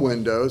from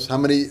Windows. How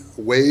many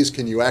ways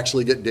can you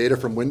actually get data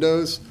from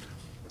Windows?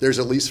 There's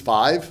at least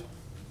 5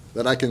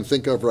 that I can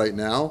think of right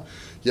now.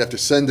 You have to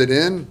send it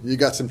in. You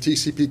got some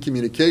TCP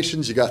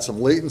communications. You got some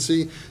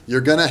latency.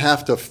 You're going to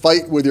have to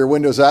fight with your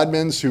Windows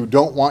admins who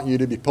don't want you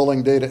to be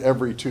pulling data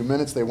every 2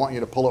 minutes. They want you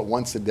to pull it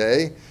once a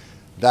day.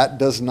 That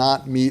does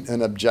not meet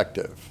an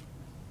objective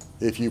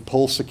if you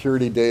pull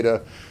security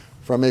data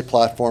from a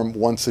platform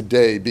once a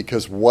day,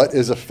 because what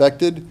is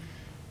affected?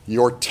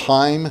 Your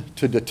time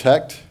to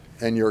detect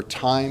and your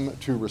time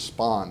to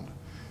respond.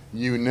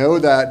 You know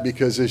that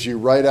because as you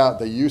write out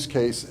the use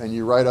case and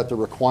you write out the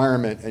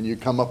requirement and you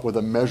come up with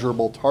a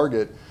measurable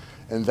target,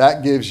 and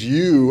that gives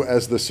you,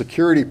 as the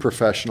security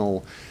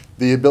professional,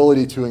 the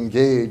ability to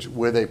engage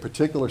with a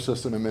particular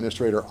system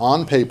administrator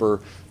on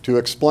paper to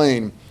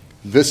explain,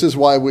 this is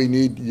why we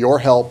need your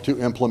help to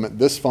implement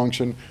this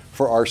function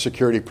for our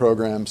security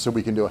program so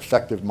we can do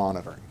effective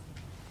monitoring.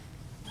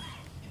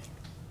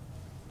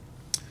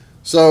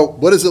 So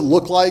what does it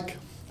look like?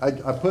 I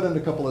put in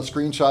a couple of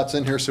screenshots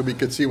in here so we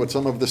could see what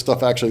some of this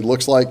stuff actually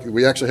looks like.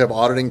 We actually have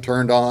auditing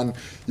turned on.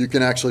 You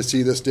can actually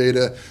see this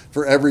data.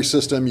 For every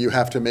system, you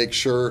have to make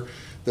sure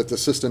that the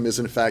system is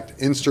in fact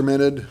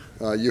instrumented.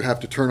 You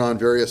have to turn on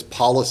various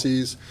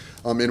policies.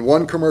 In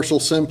one commercial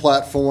SIM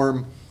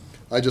platform,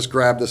 I just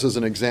grabbed this as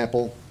an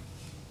example.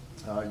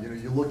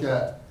 You look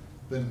at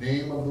the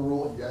name of the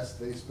rule. Yes,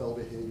 they spell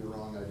behavior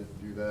wrong. I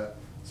didn't do that.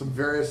 Some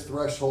various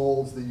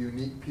thresholds, the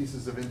unique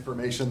pieces of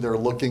information they're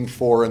looking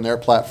for in their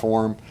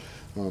platform.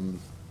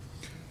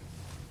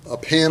 A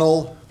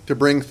panel to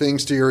bring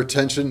things to your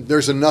attention.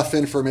 There's enough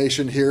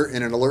information here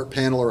in an alert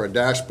panel or a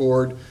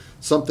dashboard.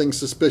 Something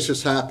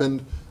suspicious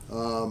happened.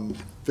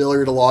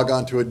 Failure to log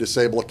on to a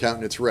disabled account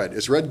and it's red.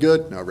 Is red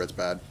good? No, red's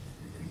bad.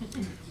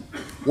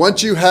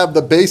 Once you have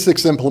the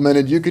basics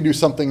implemented, you can do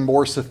something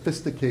more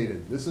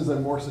sophisticated. This is a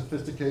more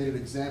sophisticated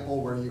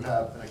example where you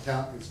have an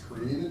account is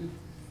created,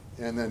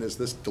 and then is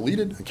this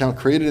deleted? Account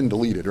created and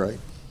deleted, right?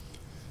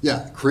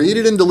 Yeah,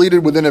 created and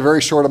deleted within a very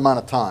short amount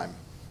of time.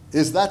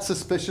 Is that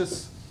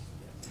suspicious?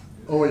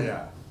 Oh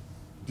yeah.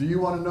 Do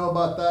you want to know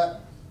about that?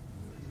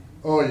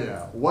 Oh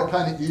yeah. What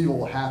kind of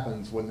evil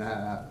happens when that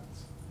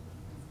happens?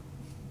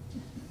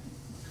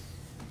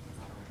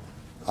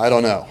 I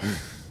don't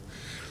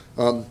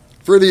know.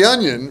 For the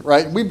onion,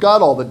 right, we've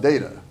got all the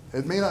data.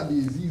 It may not be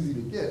as easy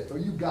to get,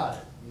 but you got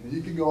it.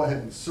 You can go ahead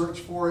and search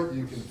for it.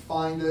 You can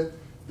find it.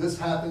 This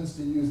happens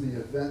to use the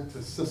event to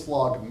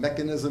syslog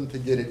mechanism to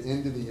get it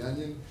into the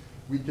onion.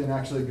 We can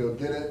actually go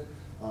get it.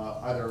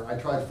 I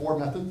tried 4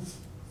 methods.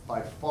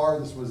 By far,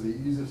 this was the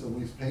easiest and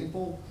least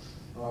painful.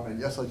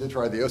 And yes, I did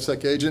try the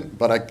OSEC agent,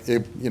 but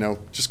it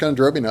just kind of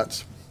drove me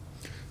nuts.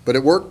 But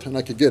it worked, and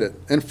I could get it.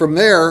 And from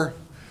there,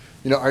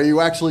 are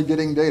you actually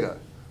getting data?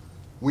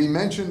 We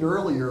mentioned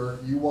earlier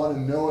you want to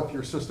know if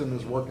your system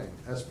is working.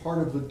 As part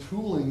of the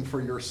tooling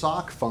for your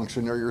SOC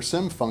function or your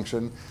SIM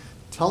function,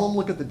 tell them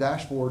look at the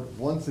dashboard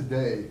once a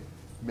day.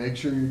 Make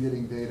sure you're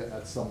getting data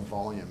at some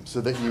volume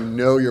so that you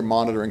know your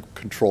monitoring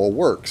control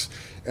works.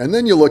 And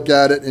then you look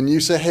at it and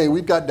you say, hey,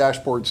 we've got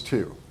dashboards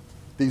too.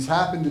 These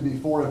happen to be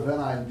 4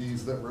 event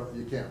IDs that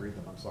you can't read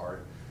them, I'm sorry.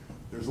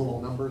 There's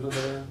little numbers over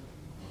there.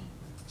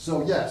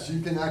 So yes, you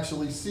can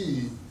actually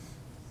see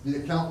the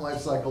account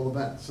lifecycle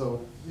event.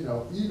 So,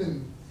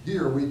 even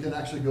here we can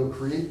actually go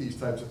create these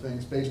types of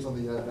things based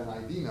on the event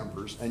ID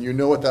numbers, and you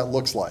know what that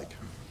looks like.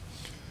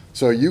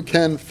 So you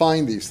can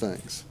find these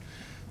things.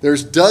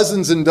 There's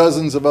dozens and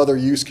dozens of other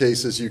use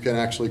cases you can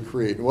actually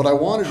create. And what I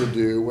wanted to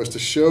do was to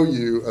show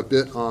you a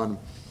bit on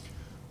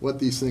what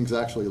these things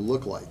actually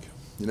look like.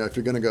 If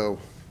you're going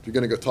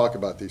to go talk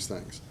about these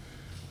things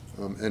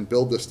and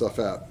build this stuff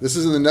out. This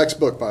is in the next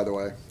book, by the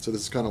way. So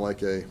this is kind of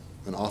like an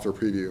author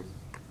preview.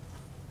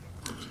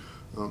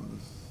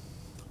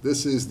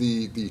 This is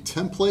the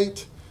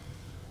template,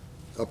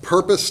 a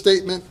purpose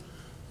statement,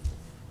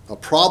 a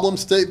problem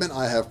statement.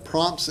 I have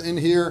prompts in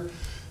here.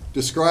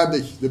 Describe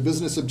the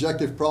business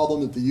objective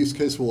problem that the use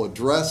case will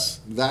address.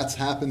 That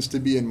happens to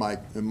be in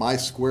my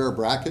square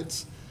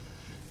brackets.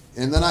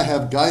 And then I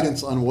have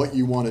guidance on what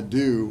you want to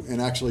do in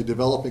actually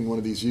developing one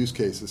of these use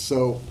cases.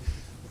 So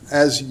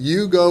as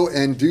you go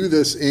and do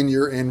this in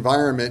your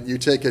environment, you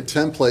take a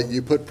template,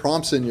 you put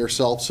prompts in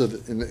yourself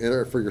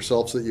for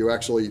yourself so that you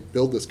actually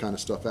build this kind of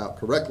stuff out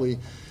correctly,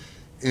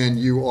 and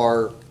you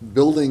are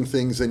building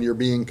things and you're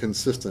being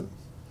consistent.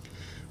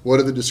 What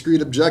are the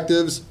discrete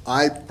objectives?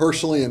 I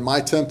personally, in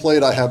my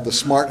template, I have the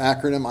SMART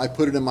acronym. I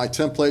put it in my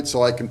template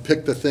so I can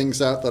pick the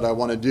things out that I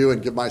want to do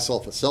and give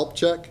myself a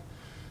self-check.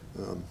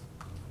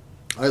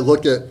 I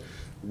look at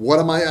what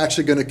am I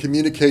actually going to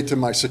communicate to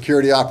my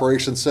security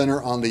operations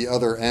center on the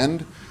other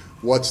end?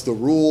 What's the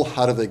rule?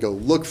 How do they go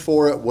look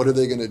for it? What are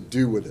they going to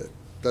do with it?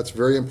 That's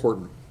very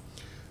important.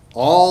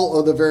 All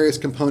of the various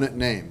component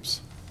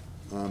names.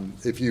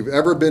 If you've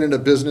ever been in a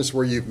business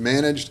where you've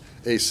managed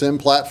a SIM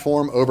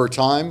platform over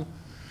time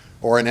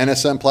or an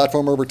NSM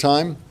platform over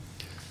time,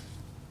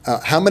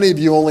 how many of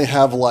you only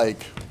have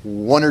like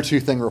 1 or 2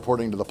 things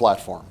reporting to the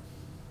platform?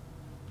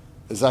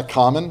 Is that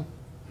common?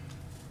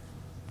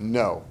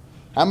 No.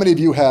 How many of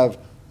you have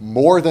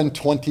more than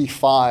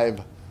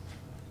 25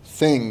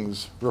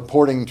 things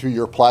reporting to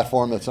your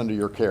platform that's under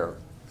your care?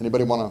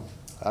 Anybody want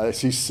to? I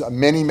see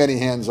many, many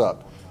hands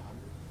up.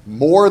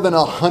 More than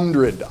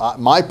 100.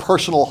 My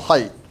personal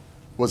height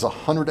was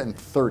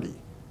 130,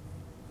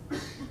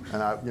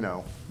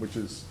 and which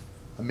is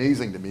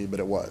amazing to me, but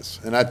it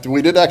was. And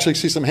we did actually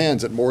see some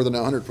hands at more than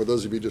 100 for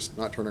those of you just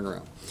not turning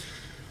around.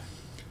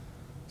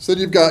 So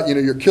you've got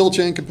your kill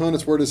chain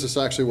components. Where does this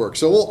actually work?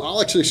 So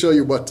I'll actually show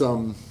you what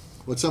some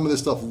of this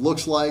stuff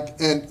looks like.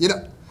 And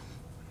think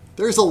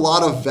There's a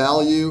lot of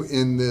value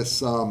in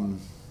this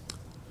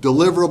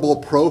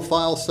deliverable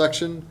profile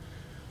section.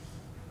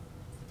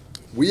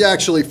 We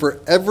actually, for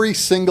every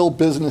single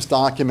business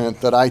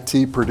document that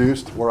IT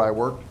produced where I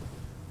worked,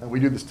 and we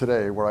do this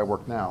today where I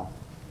work now,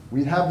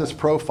 we have this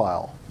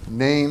profile: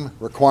 name,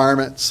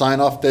 requirement,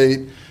 sign-off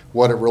date,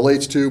 what it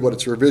relates to, what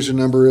its revision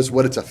number is,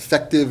 what its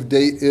effective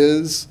date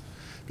is.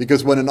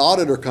 Because when an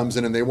auditor comes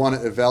in and they want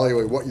to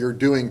evaluate what you're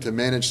doing to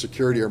manage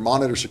security or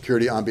monitor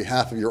security on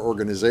behalf of your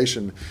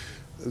organization,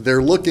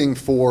 they're looking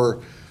for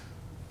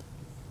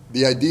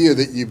the idea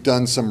that you've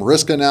done some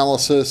risk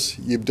analysis,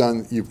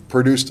 you've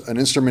produced an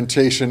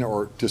instrumentation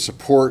or to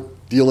support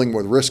dealing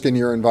with risk in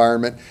your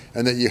environment,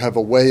 and that you have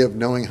a way of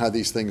knowing how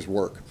these things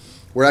work.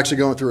 We're actually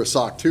going through a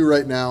SOC 2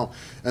 right now,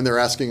 and they're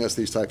asking us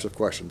these types of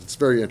questions. It's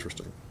very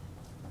interesting.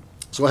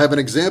 So I have an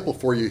example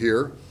for you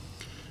here.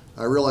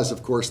 I realize,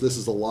 of course, this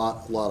is a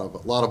lot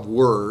of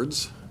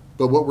words,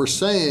 but what we're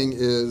saying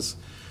is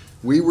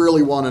we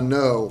really want to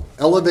know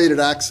elevated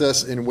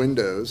access in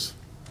Windows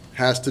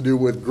has to do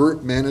with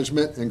group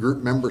management and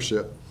group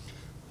membership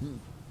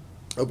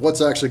of what's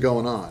actually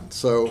going on.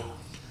 So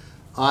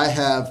I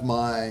have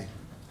my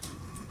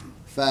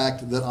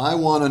fact that I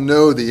want to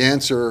know the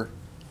answer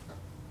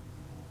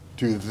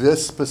to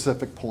this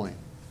specific point.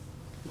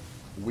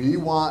 We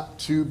want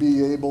to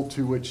be able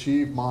to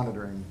achieve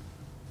monitoring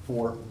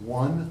for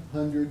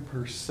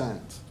 100%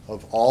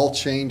 of all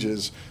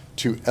changes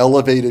to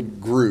elevated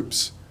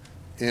groups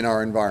in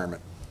our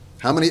environment.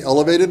 How many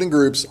elevated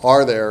groups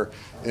are there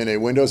in a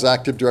Windows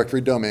Active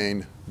Directory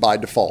domain by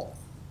default?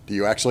 Do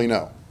you actually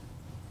know?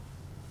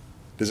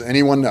 Does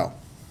anyone know?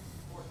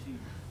 14.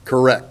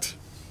 Correct.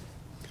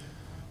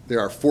 There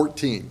are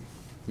 14,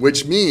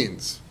 which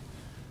means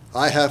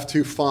I have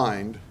to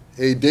find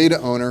a data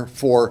owner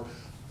for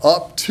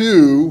up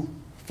to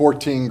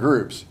 14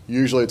 groups.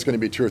 Usually it's going to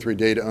be 2 or 3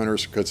 data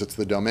owners because it's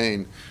the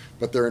domain,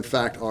 but there in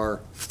fact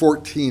are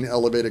 14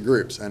 elevated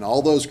groups, and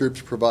all those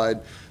groups provide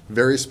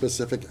very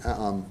specific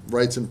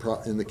rights in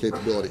the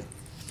capability.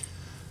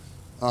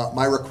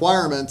 My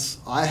requirements,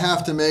 I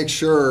have to make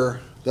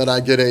sure that I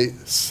get a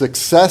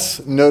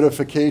success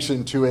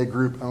notification to a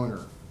group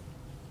owner.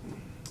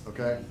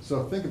 Okay,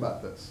 so think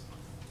about this.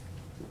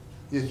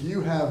 If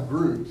you have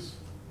groups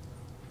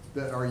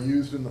that are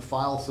used in the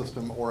file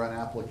system or an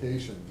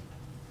application,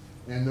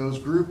 and those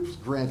groups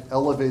grant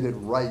elevated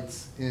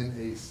rights in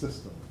a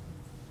system,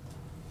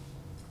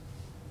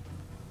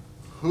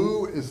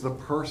 who is the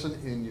person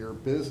in your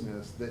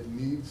business that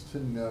needs to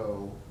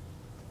know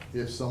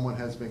if someone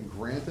has been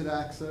granted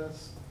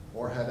access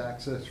or had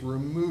access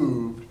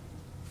removed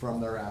from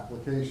their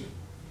application?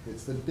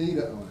 It's the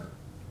data owner.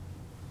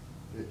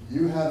 If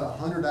you had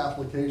 100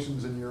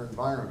 applications in your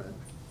environment,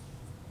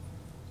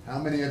 how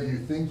many of you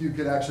think you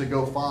could actually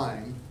go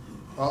find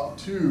up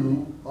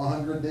to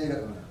 100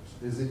 data owners?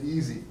 Is it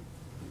easy?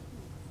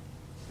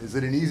 Is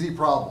it an easy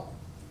problem?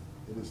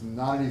 It is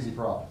not an easy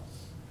problem.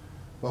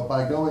 But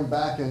by going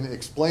back and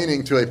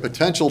explaining to a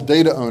potential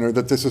data owner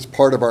that this is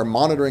part of our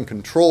monitoring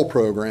control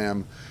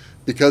program,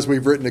 because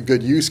we've written a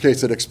good use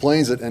case that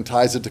explains it and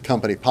ties it to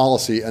company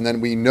policy, and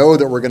then we know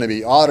that we're going to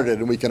be audited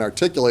and we can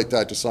articulate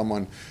that to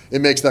someone, it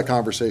makes that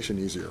conversation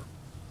easier.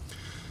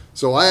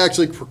 So I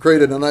actually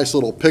created a nice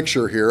little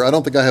picture here. I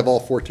don't think I have all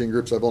 14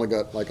 groups. I've only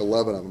got like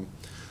 11 of them.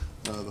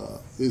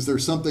 Is there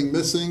something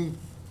missing?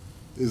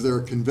 Is there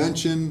a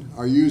convention?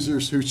 Are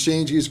users who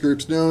change these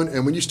groups known?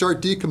 And when you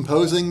start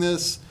decomposing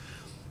this,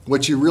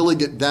 what you really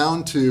get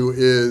down to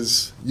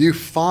is you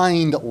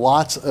find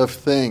lots of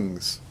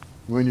things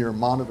when you're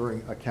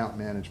monitoring account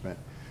management.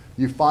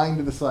 You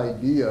find this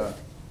idea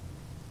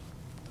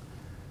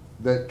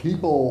that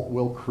people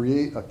will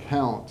create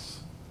accounts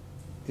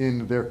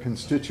in their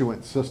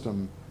constituent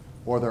system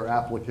or their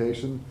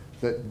application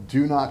that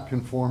do not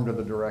conform to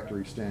the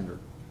directory standard.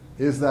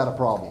 Is that a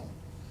problem?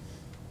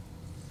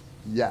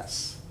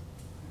 Yes,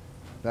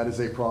 that is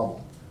a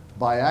problem.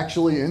 By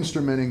actually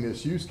instrumenting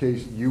this use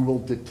case, you will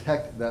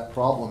detect that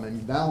problem.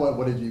 And now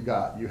what have you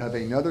got? You have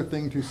another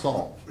thing to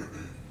solve.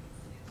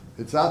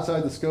 It's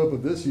outside the scope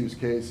of this use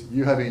case.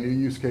 You have a new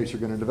use case you're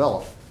going to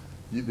develop.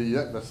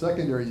 The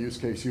secondary use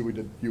case you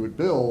would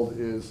build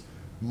is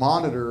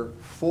monitor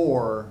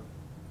for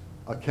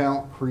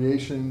account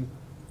creation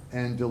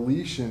and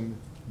deletion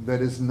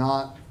that is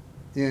not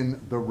in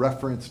the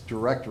reference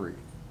directory.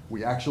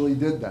 We actually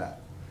did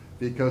that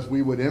because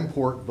we would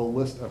import the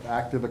list of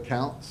active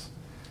accounts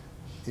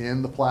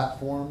in the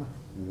platform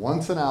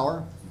once an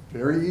hour.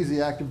 Very easy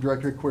Active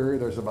Directory query.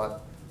 There's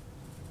about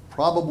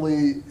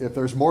probably, if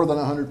there's more than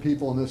 100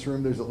 people in this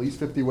room, there's at least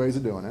 50 ways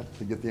of doing it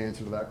to get the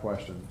answer to that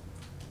question.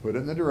 Put it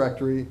in the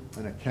directory,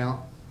 an account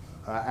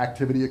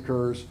activity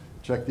occurs,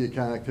 check the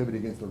account activity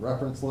against the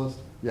reference list,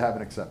 you have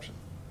an exception.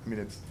 I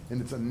mean,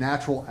 it's a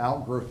natural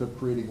outgrowth of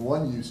creating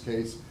one use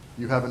case,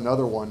 you have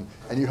another one,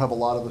 and you have a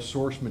lot of the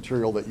source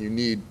material that you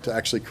need to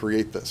actually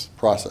create this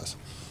process.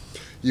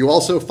 You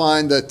also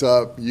find that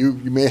you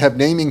may have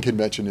naming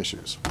convention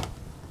issues.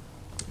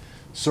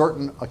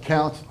 Certain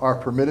accounts are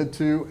permitted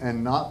to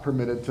and not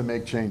permitted to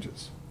make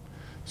changes.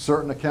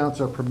 Certain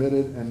accounts are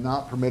permitted and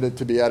not permitted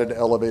to be added to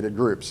elevated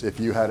groups. If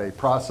you had a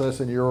process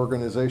in your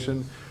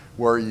organization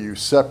where you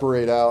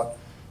separate out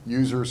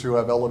users who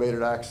have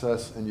elevated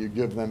access and you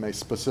give them a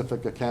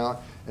specific account,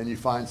 and you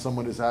find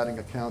someone is adding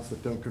accounts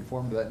that don't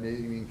conform to that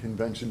naming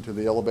convention to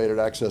the elevated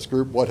access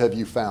group, what have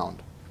you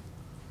found?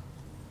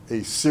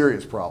 A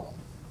serious problem.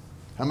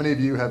 How many of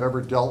you have ever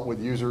dealt with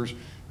users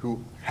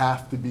who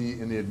have to be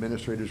in the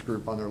administrators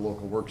group on their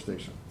local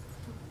workstation?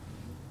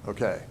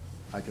 Okay,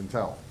 I can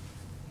tell.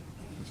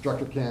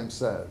 Instructor Cam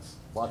says,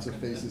 lots of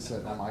faces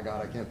said, oh my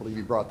God, I can't believe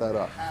you brought that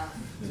up.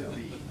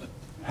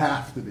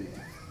 Have to be.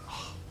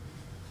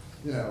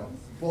 You know,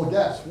 well,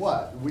 guess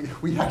what?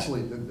 We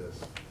actually did this.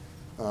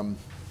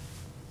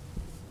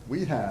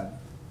 We had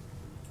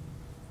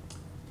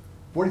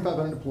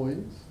 4,500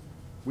 employees.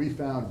 We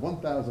found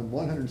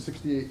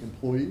 1,168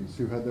 employees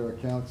who had their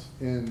accounts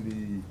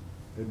in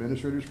the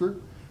administrators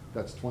group.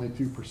 That's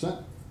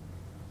 22%.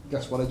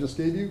 Guess what I just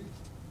gave you?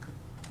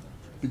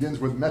 Begins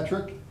with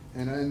metric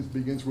and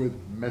begins with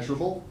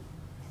measurable.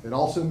 It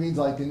also means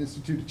I can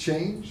institute a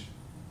change,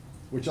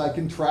 which I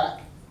can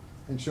track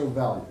and show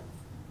value.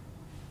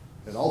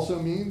 It also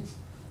means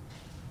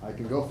I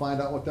can go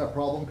find out what that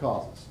problem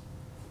causes.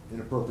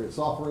 Inappropriate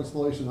software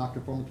installation, not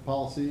conforming to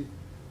policy,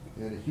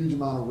 and a huge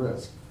amount of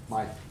risk.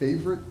 My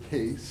favorite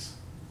case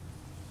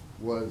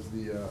was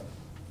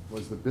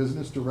the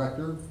business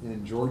director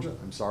in Georgia.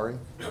 I'm sorry,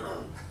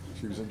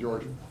 she was in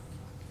Georgia.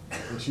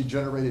 And she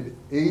generated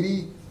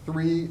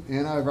 83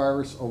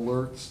 antivirus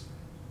alerts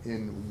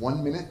in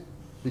 1 minute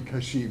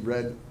because she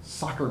read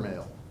soccer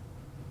mail.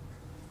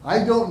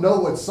 I don't know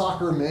what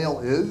soccer mail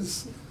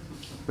is,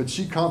 but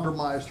she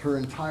compromised her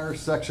entire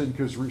section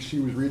because she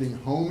was reading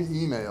home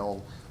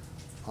email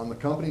on the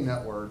company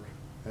network,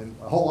 and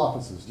the whole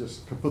office is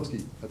just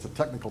kaputski. That's a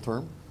technical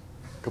term,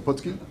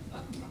 kaputski.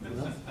 You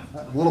know?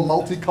 A little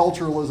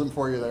multiculturalism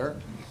for you there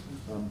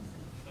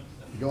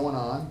going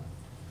on.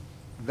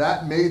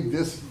 That made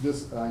this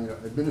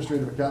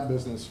administrative account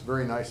business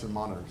very nice and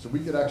monitored. So we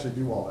could actually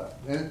do all that.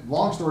 And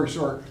long story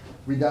short,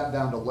 we got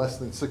down to less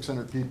than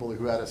 600 people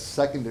who had a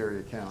secondary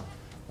account.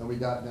 And we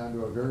got down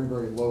to a very,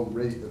 very low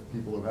rate of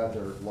people who had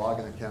their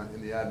login account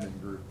in the admin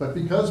group. But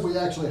because we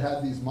actually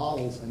had these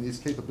models and these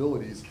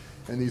capabilities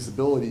and these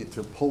ability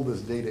to pull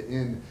this data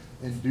in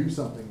and do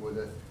something with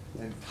it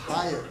and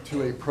tie it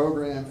to a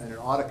program and an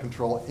audit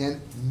control,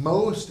 and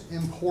most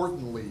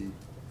importantly,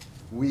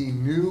 we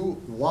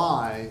knew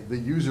why the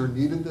user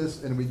needed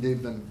this, and we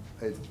gave them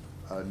a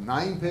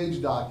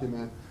 9-page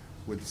document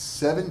with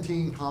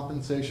 17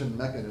 compensation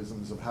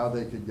mechanisms of how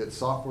they could get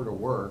software to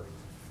work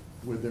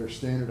with their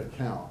standard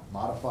account.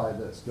 Modify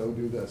this, go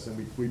do this,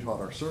 and we taught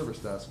our service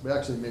desk. We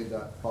actually made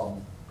that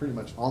problem pretty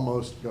much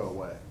almost go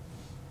away.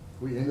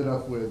 We ended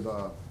up with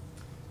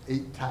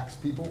 8 tax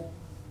people.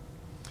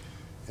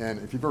 And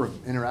if you've ever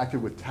interacted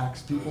with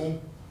tax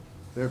people,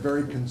 they're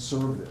very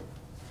conservative.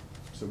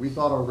 So we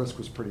thought our risk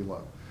was pretty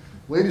low.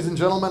 Ladies and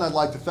gentlemen, I'd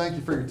like to thank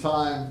you for your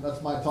time.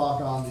 That's my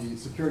talk on the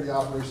security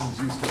operations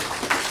use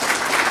case.